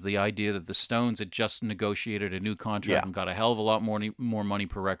remember, is the idea that the Stones had just negotiated a new contract and got a hell of a lot more money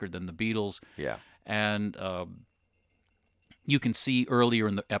per record than the Beatles. Yeah. And you can see earlier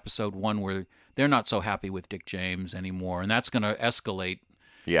in the episode 1 where they're not so happy with Dick James anymore, and that's going to escalate.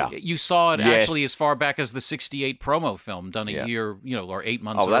 Yeah. You saw it actually as far back as the '68 promo film done a year, or 8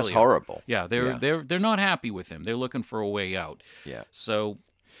 months earlier. Oh, that's horrible. Yeah, they're not happy with him. They're looking for a way out. Yeah. So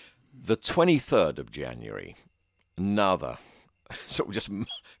the 23rd of January, another sort of just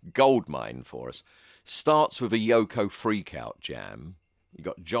gold mine for us, starts with a Yoko freakout jam. You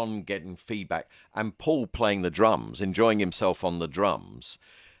got John getting feedback and Paul playing the drums, enjoying himself on the drums.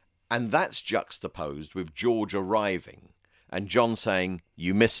 And that's juxtaposed with George arriving and John saying,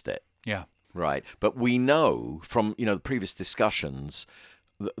 "You missed it." Yeah. Right. But we know from, the previous discussions,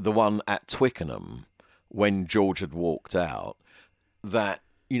 the one at Twickenham when George had walked out, that,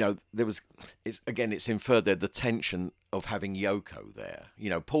 there was, it's inferred there the tension of having Yoko there.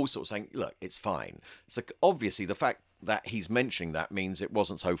 Paul sort of saying, look, it's fine. So obviously the fact that he's mentioning that means it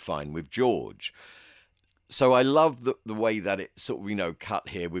wasn't so fine with George. So I love the way that it sort of, cut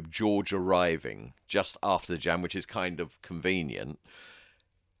here with George arriving just after the jam, which is kind of convenient.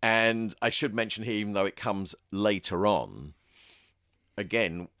 And I should mention here, even though it comes later on,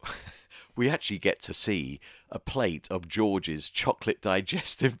 again, we actually get to see a plate of George's chocolate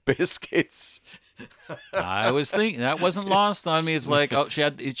digestive biscuits. I was thinking that wasn't lost on me. It's like,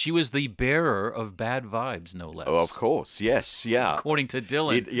 she was the bearer of bad vibes, no less. Oh, of course, yes, yeah. According to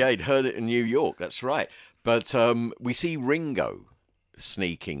Dylan, he'd heard it in New York. That's right. But we see Ringo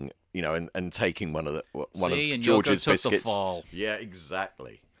sneaking, and taking one of and George's Yoko took biscuits. The fall. Yeah,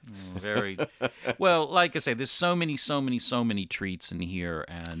 exactly. Very well. Like I say, there's so many treats in here,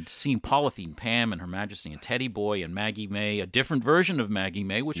 and seeing Polythene Pam and Her Majesty and Teddy Boy and Maggie May, a different version of Maggie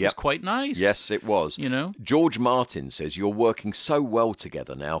May, which was quite nice. Yes, it was. George Martin says, "You're working so well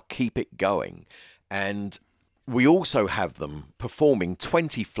together now. Keep it going." And we also have them performing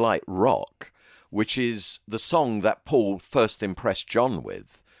 20 Flight Rock, which is the song that Paul first impressed John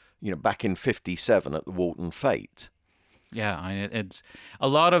with, back in '57 at the Walton Fete. Yeah, it's a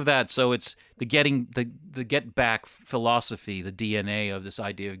lot of that. So it's the get back philosophy, the DNA of this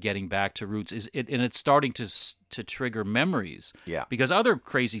idea of getting back to roots and it's starting to trigger memories. Yeah, because other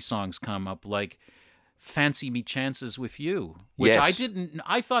crazy songs come up like "Fancy Me Chances with You," which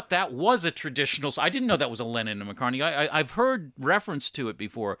I thought that was a traditional. I didn't know that was a Lennon and McCartney. I've heard reference to it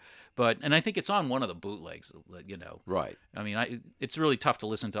before, and I think it's on one of the bootlegs. Right. I mean, it's really tough to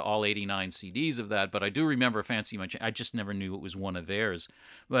listen to all 89 CDs of that, but I do remember "Fancy Me Chances." I just never knew it was one of theirs.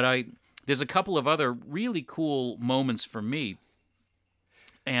 But there's a couple of other really cool moments for me,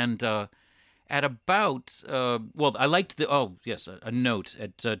 and at about, I liked a note.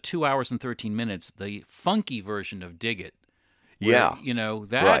 At 2 hours and 13 minutes, the funky version of Dig It. Where,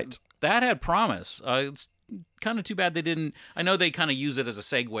 that had promise. It's kind of too bad they didn't. I know they kind of use it as a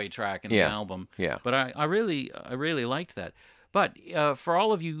segue track in the album. Yeah. But I really liked that. But for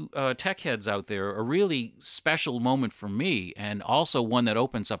all of you tech heads out there, a really special moment for me, and also one that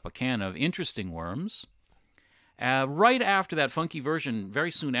opens up a can of interesting worms. Right after that funky version,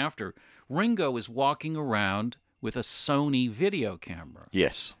 very soon after, Ringo is walking around with a Sony video camera.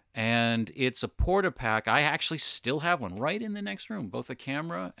 Yes. And it's a Portapack. I actually still have one right in the next room, both the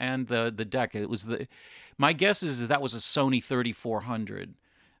camera and the deck. My guess is that was a Sony 3400,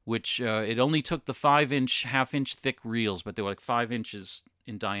 which it only took the 5-inch, half-inch thick reels, but they were like 5 inches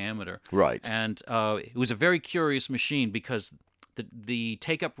in diameter. Right. And it was a very curious machine because the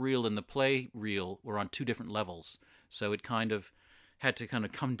take-up reel and the play reel were on two different levels. So it kind of had to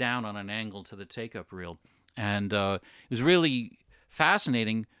come down on an angle to the take-up reel. And it was really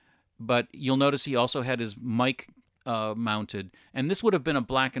fascinating, but you'll notice he also had his mic mounted. And this would have been a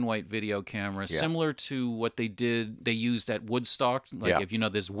black and white video camera, similar to what they used at Woodstock. If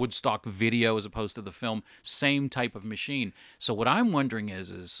there's Woodstock video as opposed to the film, same type of machine. So what I'm wondering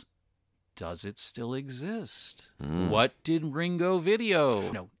is does it still exist? What did Ringo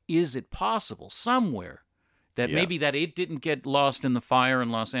video? Is it possible somewhere that maybe that it didn't get lost in the fire in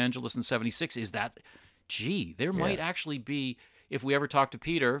Los Angeles in 76? Is that, there might actually be, if we ever talk to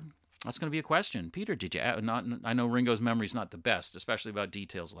Peter, that's going to be a question. Peter, did you not? I know Ringo's memory's not the best, especially about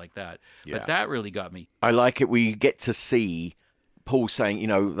details like that. Yeah. But that really got me. I like it. We get to see Paul saying,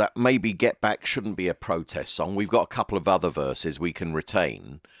 that maybe Get Back shouldn't be a protest song. We've got a couple of other verses we can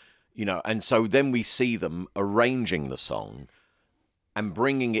retain, and so then we see them arranging the song and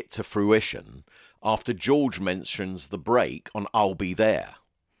bringing it to fruition after George mentions the break on I'll Be There.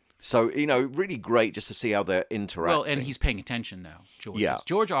 So, really great just to see how they're interacting. Well, and he's paying attention now, George. Yeah.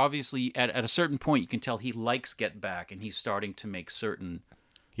 George, obviously, at a certain point, you can tell he likes Get Back, and he's starting to make certain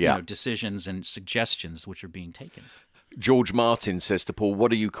decisions and suggestions which are being taken. George Martin says to Paul,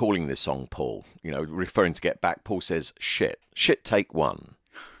 what are you calling this song, Paul? Referring to Get Back, Paul says, shit. Shit, take one.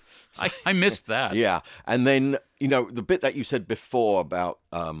 I missed that. Yeah. And then, the bit that you said before about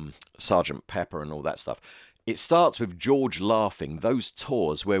Sgt. Pepper and all that stuff, it starts with George laughing, those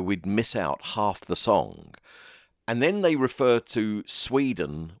tours where we'd miss out half the song. And then they refer to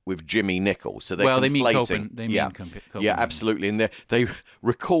Sweden with Jimmy Nichols. So they're conflating. They mean Copenhagen. Yeah, absolutely. And they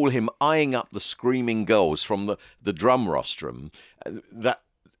recall him eyeing up the screaming girls from the drum rostrum.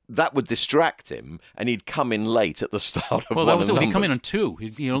 That would distract him, and he'd come in late at the start of one of the numbers. He'd come in on two.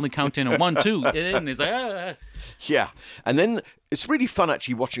 He'd only count in on 1, 2, and he's like, Yeah, and then it's really fun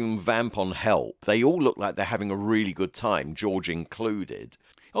actually watching them vamp on Help. They all look like they're having a really good time, George included.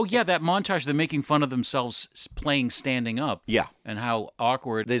 Oh, yeah, that montage, they're making fun of themselves playing standing up. Yeah. And how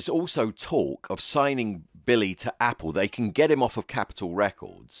awkward. There's also talk of signing Billy to Apple. They can get him off of Capitol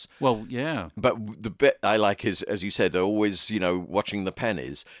Records. Well, yeah. But the bit I like is, as you said, they're always, watching the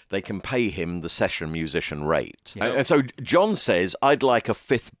pennies. They can pay him the session musician rate. Yeah. And so John says, I'd like a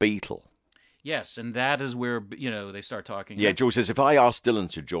fifth Beatle. Yes, and that is where, they start talking. Yeah, George says, if I asked Dylan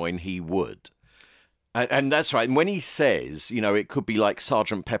to join, he would. And that's right. And when he says, it could be like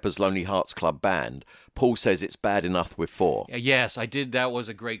Sgt. Pepper's Lonely Hearts Club Band, Paul says it's bad enough with 4. Yes, I did. That was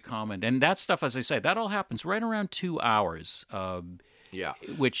a great comment. And that stuff, as I say, that all happens right around 2 hours. Yeah.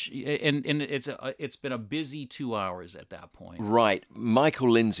 Which, and it's been a busy 2 hours at that point. Right.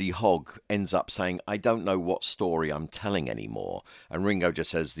 Michael Lindsay Hogg ends up saying, I don't know what story I'm telling anymore. And Ringo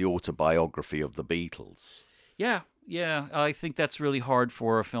just says, the autobiography of the Beatles. Yeah, I think that's really hard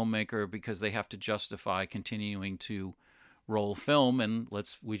for a filmmaker because they have to justify continuing to roll film. And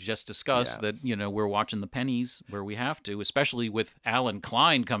we just discussed that, we're watching the pennies where we have to, especially with Alan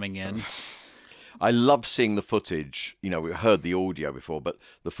Klein coming in. I love seeing the footage. We heard the audio before, but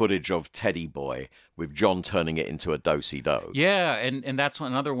the footage of Teddy Boy with John turning it into a do-si-do. Yeah, and that's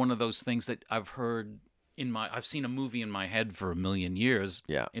another one of those things that I've heard I've seen a movie in my head for a million years.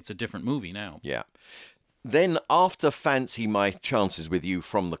 Yeah. It's a different movie now. Yeah. Then, after Fancy My Chances with You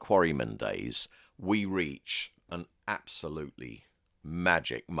from the Quarrymen days, we reach an absolutely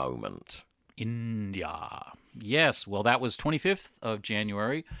magic moment. India. Yes, well, that was 25th of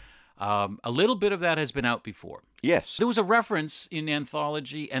January. A little bit of that has been out before. Yes. There was a reference in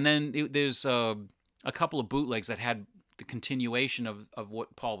Anthology, and then there's a couple of bootlegs that had the continuation of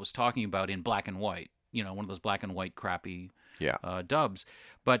what Paul was talking about in black and white. One of those black and white crappy dubs.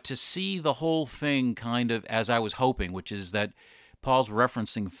 But to see the whole thing kind of as I was hoping, which is that Paul's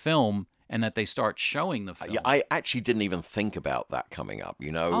referencing film and that they start showing the film. Yeah, I actually didn't even think about that coming up,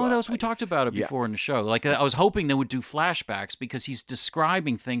 you know. Oh, that was, we talked about it before in the show. Like, I was hoping they would do flashbacks because he's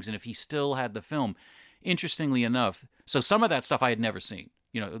describing things, and if he still had the film. Interestingly enough, so some of that stuff I had never seen,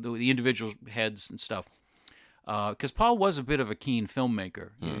 you know, the individual heads and stuff. Because Paul was a bit of a keen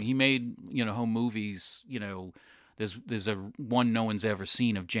filmmaker. You know, he made, you know, home movies, you know. There's a one no one's ever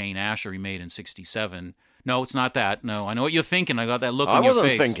seen of Jane Asher he made in '67. No, it's not that. No, I know what you're thinking. I got that look on your face. I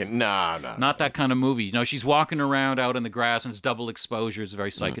wasn't thinking. No. Not that kind of movie. You know, she's walking around out in the grass and it's double exposure. It's a very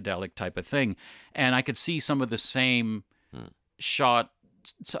psychedelic type of thing. And I could see some of the same shot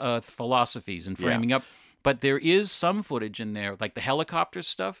philosophies and framing up. But there is some footage in there, like the helicopter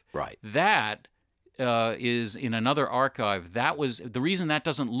stuff. Right. That is in another archive. That was the reason that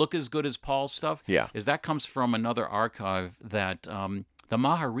doesn't look as good as Paul's stuff. Yeah. Is that comes from another archive that the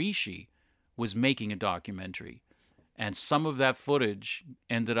Maharishi was making a documentary, and some of that footage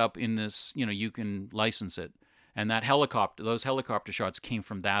ended up in this. You know, you can license it, and those helicopter shots came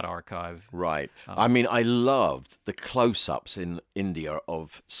from that archive. Right. I mean, I loved the close-ups in India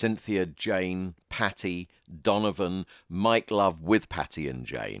of Cynthia, Jane, Patty, Donovan, Mike Love with Patty and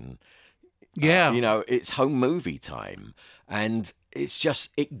Jane. Yeah. You know, it's home movie time. And it's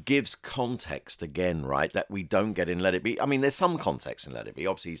just, it gives context again, right, that we don't get in Let It Be. I mean, there's some context in Let It Be.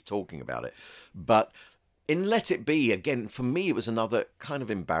 Obviously, he's talking about it. But in Let It Be, again, for me, it was another kind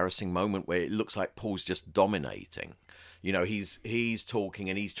of embarrassing moment where it looks like Paul's just dominating. You know, he's talking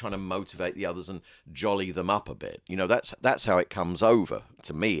and he's trying to motivate the others and jolly them up a bit. You know, that's how it comes over,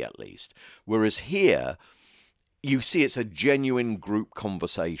 to me at least. Whereas here, you see it's a genuine group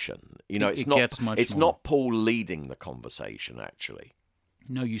conversation. You know, it's not Paul leading the conversation, actually.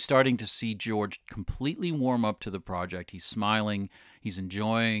 No, you're starting to see George completely warm up to the project. He's smiling, he's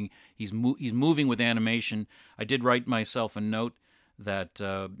enjoying, he's moving with animation. I did write myself a note that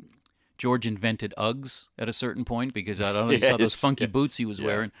George invented Uggs at a certain point because I don't know, you saw those funky boots he was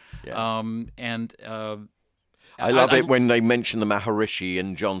wearing. Yeah. I love it when they mention the Maharishi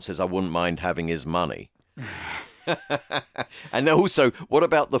and John says, I wouldn't mind having his money. And also, what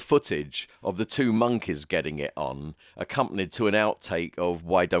about the footage of the two monkeys getting it on, accompanied to an outtake of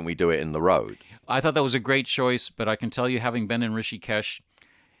Why Don't We Do It in the Road? I thought that was a great choice, but I can tell you, having been in Rishikesh,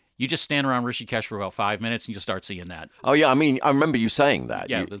 you just stand around Rishikesh for about 5 minutes and you start seeing that. Oh, yeah, I mean, I remember you saying that.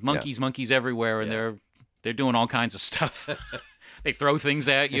 Yeah, there's monkeys everywhere, and they're doing all kinds of stuff. They throw things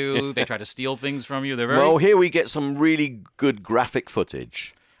at you. They try to steal things from you. Well, here we get some really good graphic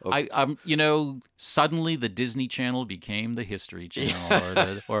footage. You know, suddenly the Disney Channel became the History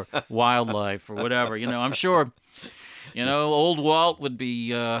Channel or Wildlife or whatever. You know, I'm sure, you know, old Walt would be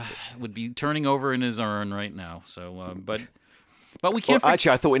turning over in his urn right now. So, but we can't.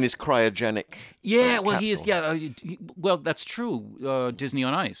 Actually, I thought in his cryogenic. Yeah, well, capsule. he is. Yeah, well, that's true. Disney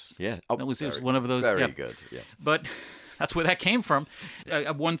on Ice. Yeah, it was one of those. Very good. Yeah, but that's where that came from.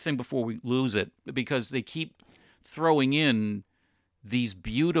 One thing before we lose it, because they keep throwing in these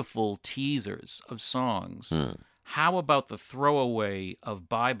beautiful teasers of songs. How about the throwaway of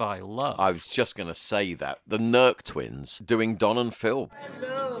Bye Bye Love? I was just going to say that. The Nurk twins doing Don and Phil.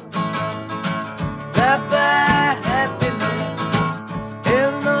 Bye-bye happiness,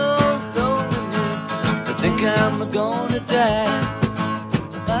 hello loneliness, I think I'm gonna die.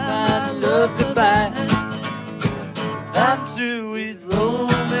 Bye love, goodbye. I'm through with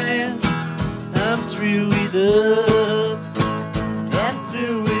romance, I'm through with love, I'm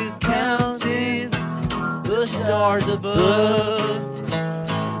through with counting the stars above.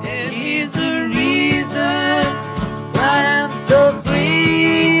 And here's the reason why I'm so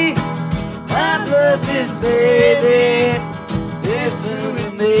free. I'm loving, baby, it's through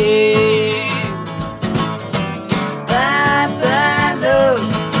with me. Bye-bye love,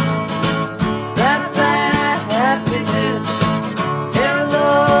 bye-bye happiness, hello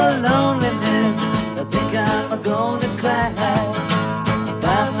loneliness, I think I'm gonna cry.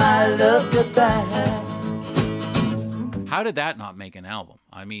 Bye my love, goodbye. How did that not make an album?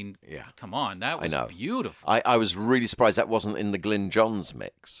 I mean, come on, that was beautiful. I was really surprised that wasn't in the Glyn Johns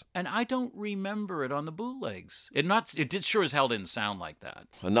mix. And I don't remember it on the bootlegs. It did sure as hell didn't sound like that.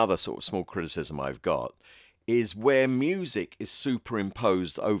 Another sort of small criticism I've got is where music is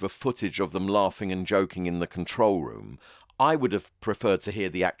superimposed over footage of them laughing and joking in the control room. I would have preferred to hear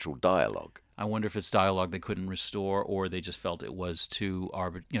the actual dialogue. I wonder if it's dialogue they couldn't restore, or they just felt it was too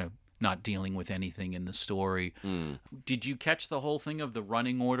not dealing with anything in the story. Did you catch the whole thing of the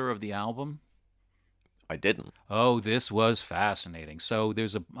running order of the album? I didn't. Oh, this was fascinating. So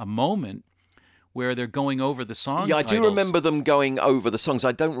there's a moment where they're going over the song Yeah, I titles. do remember them going over the songs.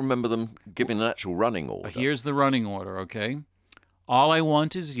 I don't remember them giving an actual running order. Here's the running order, okay? All I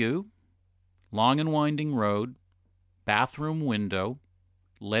Want Is You, Long and Winding Road, Bathroom Window,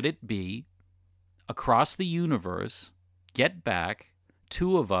 Let It Be, Across the Universe, Get Back,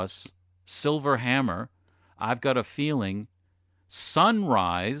 Two of Us, Silver Hammer, I've Got a Feeling,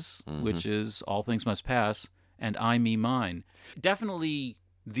 Sunrise, which is All Things Must Pass, and I Me Mine. Definitely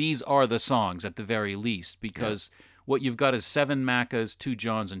these are the songs at the very least, because what you've got is 7 Maccas, 2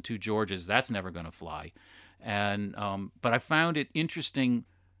 Johns, and 2 Georges. That's never going to fly. And but I found it interesting.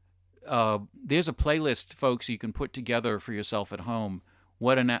 There's a playlist, folks, you can put together for yourself at home.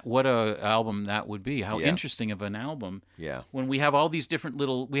 What a album that would be. How interesting of an album. Yeah. When we have all these different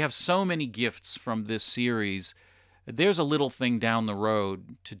we have so many gifts from this series. There's a little thing down the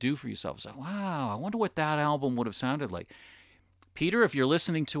road to do for yourself. So, wow, I wonder what that album would have sounded like. Peter, if you're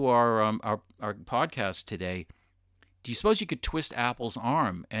listening to our podcast today, do you suppose you could twist Apple's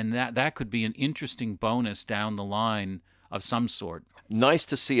arm, and that could be an interesting bonus down the line of some sort? Nice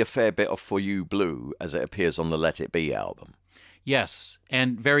to see a fair bit of For You Blue as it appears on the Let It Be album. Yes,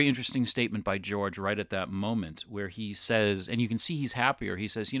 and very interesting statement by George right at that moment where he says, and you can see he's happier, he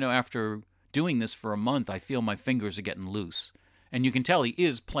says, after doing this for a month, I feel my fingers are getting loose. And you can tell he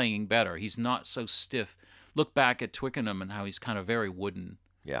is playing better. He's not so stiff. Look back at Twickenham and how he's kind of very wooden.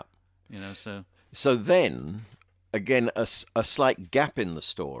 Yeah. So then, again, a slight gap in the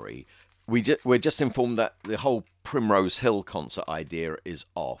story. We're just informed that the whole Primrose Hill concert idea is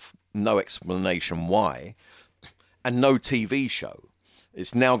off. No explanation why. And no TV show.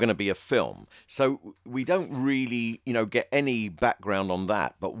 It's now going to be a film. So we don't really, get any background on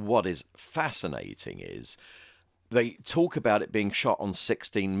that. But what is fascinating is they talk about it being shot on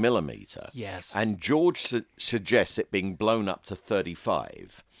 16mm. Yes. And George suggests it being blown up to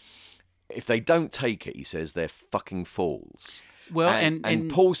 35. If they don't take it, he says, they're fucking fools. Well,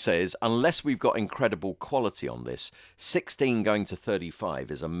 and Paul says, unless we've got incredible quality on this, 16 going to 35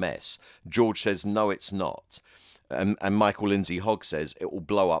 is a mess. George says, no, it's not. And Michael Lindsay Hogg says it will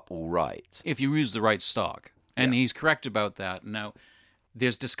blow up all right. If you use the right stock. And he's correct about that. Now,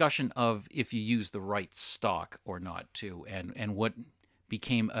 there's discussion of if you use the right stock or not, too. And what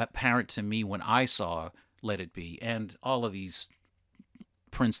became apparent to me when I saw Let It Be and all of these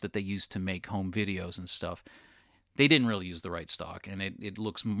prints that they used to make home videos and stuff, they didn't really use the right stock. And it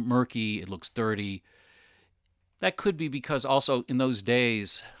looks murky, it looks dirty. That could be because also in those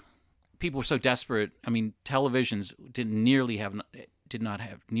days, people were so desperate. I mean, televisions did not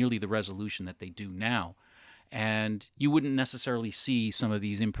have nearly the resolution that they do now. And you wouldn't necessarily see some of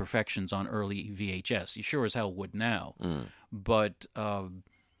these imperfections on early VHS. You sure as hell would now. But, I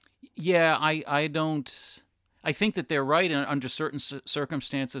think that they're right. And under certain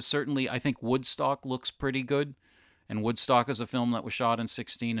circumstances, certainly, I think Woodstock looks pretty good. And Woodstock is a film that was shot in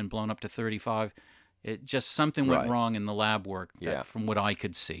 16 and blown up to 35. It just something went wrong in the lab work from what I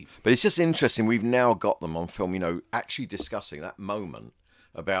could see. But it's just interesting. We've now got them on film, actually discussing that moment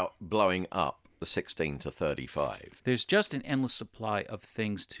about blowing up the 16 to 35. There's just an endless supply of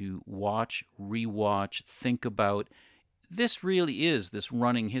things to watch, rewatch, think about. This really is this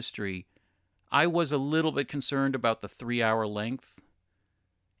running history. I was a little bit concerned about the 3-hour length.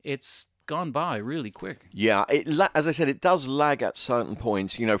 It's gone by really quick. Yeah, as I said, it does lag at certain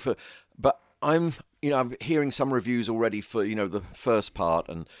points, but I'm hearing some reviews already for, the first part,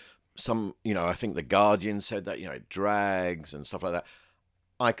 and some, I think The Guardian said that, it drags and stuff like that.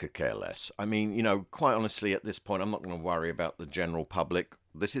 I could care less. I mean, quite honestly, at this point, I'm not going to worry about the general public.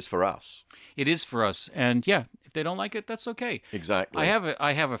 This is for us. It is for us. And if they don't like it, that's okay. Exactly.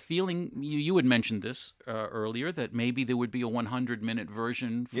 I have a feeling, you had mentioned this earlier, that maybe there would be a 100-minute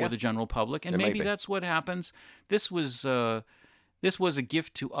version for the general public. And maybe that's what happens. This was a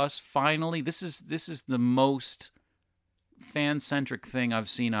gift to us finally. This is the most fan-centric thing I've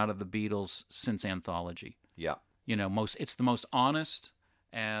seen out of the Beatles since Anthology. Yeah. It's the most honest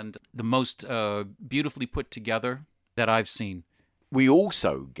and the most beautifully put together that I've seen. We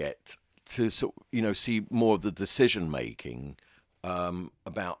also get to see more of the decision making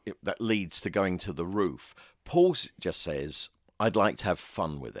about that leads to going to the roof. Paul just says, "I'd like to have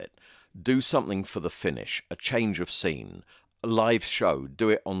fun with it. Do something for the finish, a change of scene, a live show. Do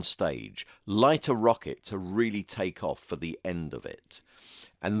it on stage. Light a rocket to really take off for the end of it."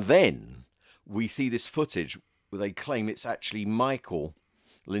 And then we see this footage where they claim it's actually Michael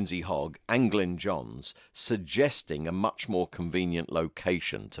Lindsay Hogg and Glyn Johns suggesting a much more convenient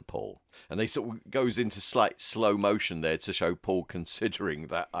location to Paul. And they sort of goes into slight slow motion there to show Paul considering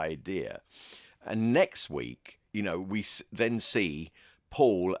that idea. And next week, we then see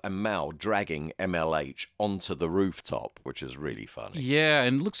Paul and Mal dragging MLH onto the rooftop, which is really funny. Yeah,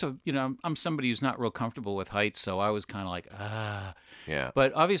 and it looks, I'm somebody who's not real comfortable with heights, so I was kind of like, Yeah.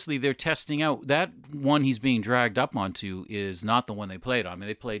 But obviously they're testing out. That one he's being dragged up onto is not the one they played on. I mean,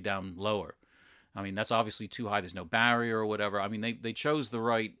 they played down lower. I mean, that's obviously too high. There's no barrier or whatever. I mean, they chose the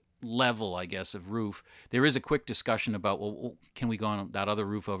right level, I guess, of roof. There is a quick discussion about, well, can we go on that other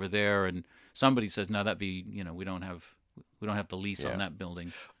roof over there? And somebody says, no, that'd be, we don't have the lease on that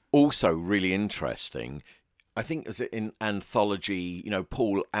building. Also, really interesting. I think as in Anthology,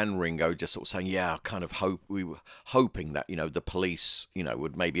 Paul and Ringo just sort of saying, yeah, I kind of we were hoping that, the police,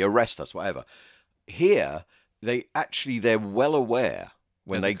 would maybe arrest us, whatever. Here, they're well aware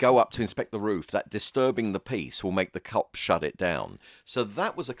when they go up to inspect the roof that disturbing the peace will make the cops shut it down. So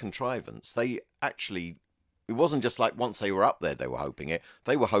that was a contrivance. It wasn't just like once they were up there, they were hoping it.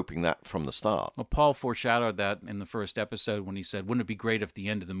 They were hoping that from the start. Well, Paul foreshadowed that in the first episode when he said, wouldn't it be great if the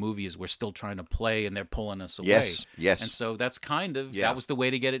end of the movie is we're still trying to play and they're pulling us away? Yes. And so that's kind of, that was the way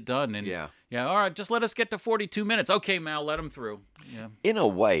to get it done. And yeah, all right, just let us get to 42 minutes. Okay, Mal, let them through. Yeah. In a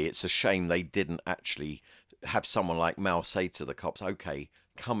way, it's a shame they didn't actually have someone like Mal say to the cops, okay,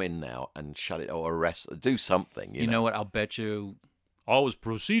 come in now and shut it or arrest, do something. You know what? I'll bet you... I was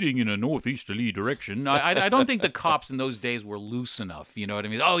proceeding in a northeasterly direction. I don't think the cops in those days were loose enough. You know what I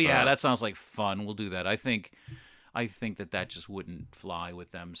mean? Oh yeah, that sounds like fun. We'll do that. I think that just wouldn't fly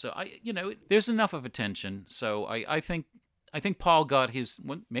with them. So there's enough of attention. So I think Paul got his.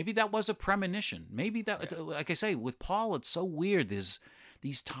 Maybe that was a premonition. Maybe that, like I say, with Paul, it's so weird. There's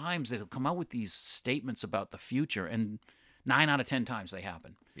these times that he'll come out with these statements about the future, and 9 out of 10 times they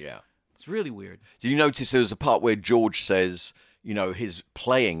happen. Yeah, it's really weird. Do you notice there was a part where George says, his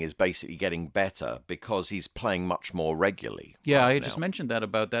playing is basically getting better because he's playing much more regularly. Yeah, right I just mentioned that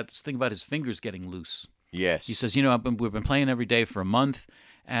about that thing about his fingers getting loose. Yes. He says, we've been playing every day for a month,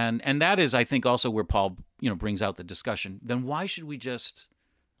 and that is, I think, also where Paul, brings out the discussion. Then why should we just,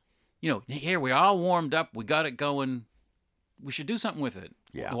 here we're all warmed up, we got it going, we should do something with it.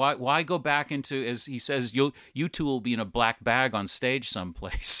 Yeah. Why go back into, as he says, you two will be in a black bag on stage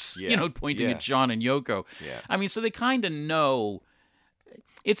someplace, pointing at John and Yoko. Yeah. I mean, so they kind of know.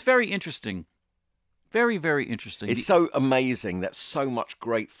 It's very interesting. Very, very interesting. It's so amazing that so much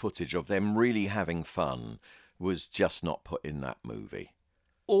great footage of them really having fun was just not put in that movie.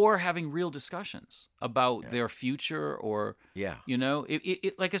 Or having real discussions about their future or,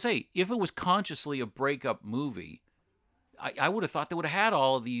 like I say, if it was consciously a breakup movie, I would have thought they would have had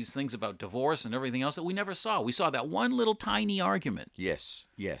all of these things about divorce and everything else that we never saw. We saw that one little tiny argument. Yes.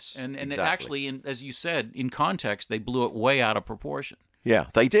 And exactly. it actually, as you said, in context, they blew it way out of proportion. Yeah,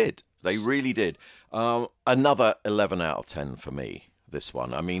 they did. They really did. Another 11 out of 10 for me, this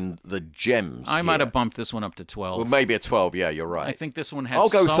one. I mean, the gems I might have bumped this one up to 12. Well, maybe a 12, yeah, you're right. I think this one has I'll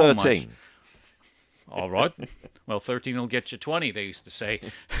go so 13. Much. All right. Well, 13 will get you 20, they used to say.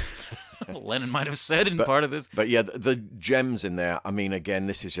 Lennon might have said in part of this. But yeah, the gems in there, I mean, again,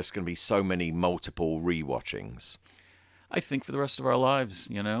 this is just going to be so many multiple rewatchings. I think for the rest of our lives,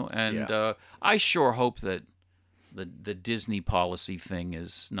 and I sure hope that the Disney policy thing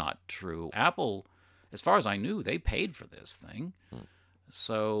is not true. Apple, as far as I knew, they paid for this thing.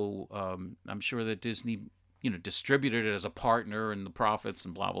 So I'm sure that Disney, distributed it as a partner and the profits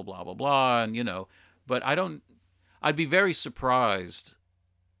and blah, blah, blah, blah, blah. And, but I'd be very surprised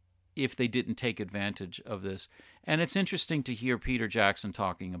if they didn't take advantage of this. And it's interesting to hear Peter Jackson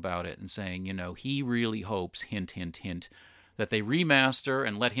talking about it and saying, he really hopes, hint, hint, hint, that they remaster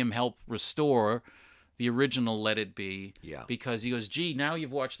and let him help restore the original Let It Be. Yeah. Because he goes, gee, now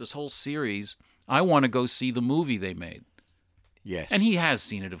you've watched this whole series, I want to go see the movie they made. Yes. And he has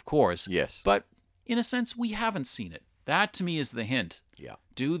seen it, of course. Yes. But in a sense, we haven't seen it. That, to me, is the hint. Yeah.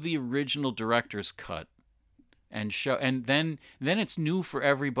 Do the original director's cut. And show, and then it's new for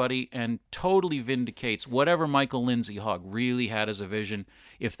everybody and totally vindicates whatever Michael Lindsay Hogg really had as a vision.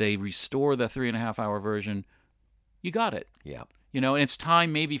 If they restore the 3.5-hour version, you got it. Yeah. And it's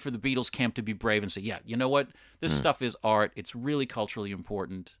time maybe for the Beatles camp to be brave and say, yeah, you know what? This stuff is art. It's really culturally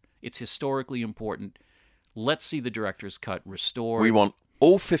important. It's historically important. Let's see the director's cut restored. We want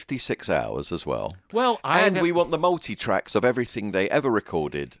all 56 hours as well. Well, we want the multi-tracks of everything they ever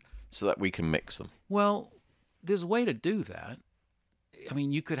recorded so that we can mix them. Well, there's a way to do that. I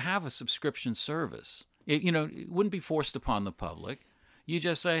mean, you could have a subscription service. It wouldn't be forced upon the public. You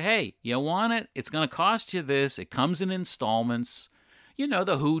just say, hey, you want it? It's going to cost you this. It comes in installments.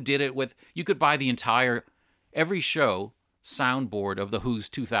 The Who did it with, you could buy the entire, every show soundboard of the Who's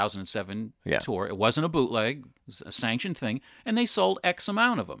 2007 tour. It wasn't a bootleg. It was a sanctioned thing. And they sold X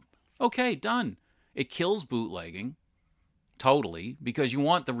amount of them. Okay, done. It kills bootlegging. totally, because you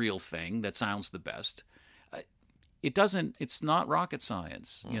want the real thing that sounds the best. It's not rocket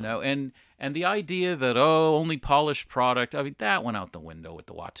science, you know, and the idea that, only polished product, I mean, that went out the window with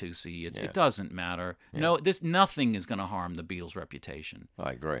the Watusi. It doesn't matter. No, nothing is going to harm the Beatles' reputation.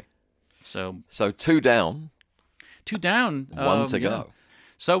 I agree. So 2 down. 2 down. 1 to go.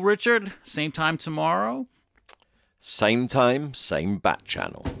 So, Richard, same time tomorrow? Same time, same bat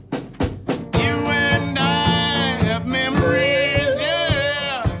channel. You and I have memories,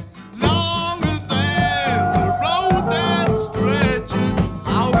 yeah, longer than the road that stretches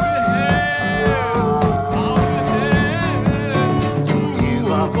out ahead.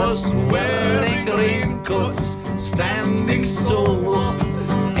 2 of us wearing raincoats, standing solo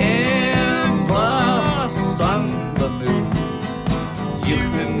in the sun, the moon. You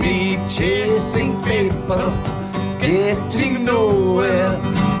and me chasing paper, getting nowhere.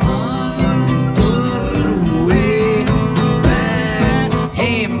 On our way back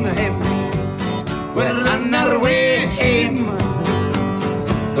home. We're on our way home.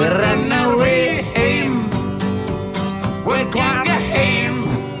 We're on our way home. We're going home.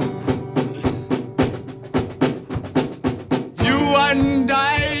 You and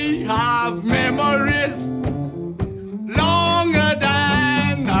I have memories longer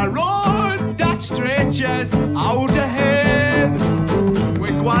than a road that stretches out ahead.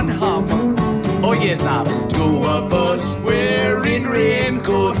 We're going home. Oh yes, now 2 of us wearing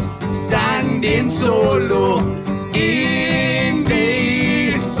raincoats, standing solo in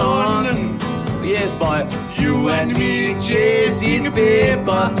the sun. Yes, boy, you and me chasing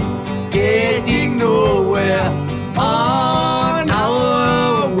paper, getting nowhere on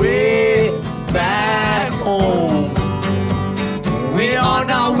our way back home. We're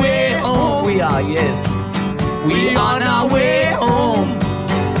on our way home. We are, yes. We on our way home.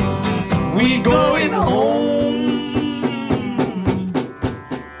 We going home.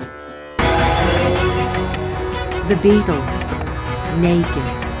 The Beatles, Naked.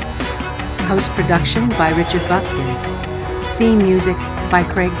 Host production by Richard Buskin. Theme music by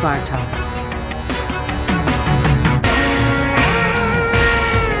Craig Bartok.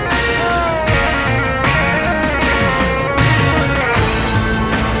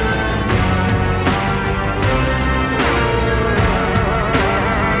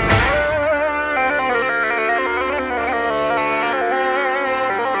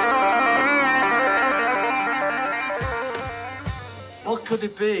 What could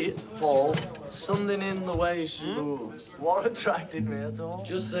it be, Paul? Something in the way she moves. What attracted me at all?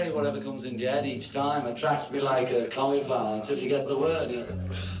 Just say whatever comes into your head each time. Attracts me like a cauliflower until you get the word. You know?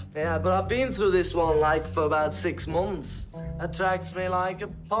 Yeah, but I've been through this one like for about 6 months. Attracts me like a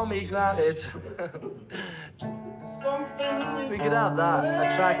pomegranate. We could have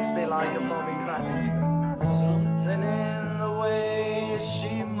that. Attracts me like a pomegranate. Something in the way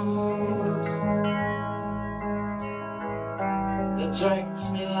she moves attracts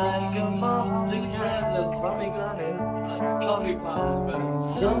me like a moth to candles. Pomegranate, like a cauliflower.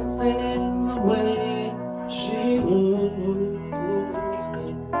 Something in the way she moves.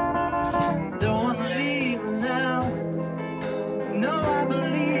 Don't wanna leave now. No, I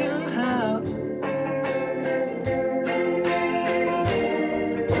believe how.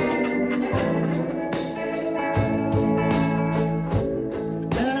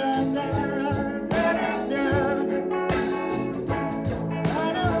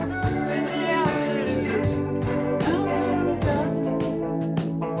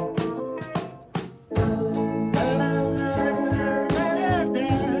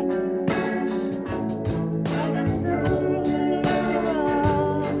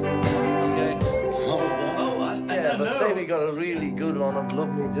 Got a really good one, I'd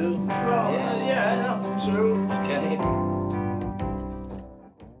love me to. Yeah, that's true. Okay.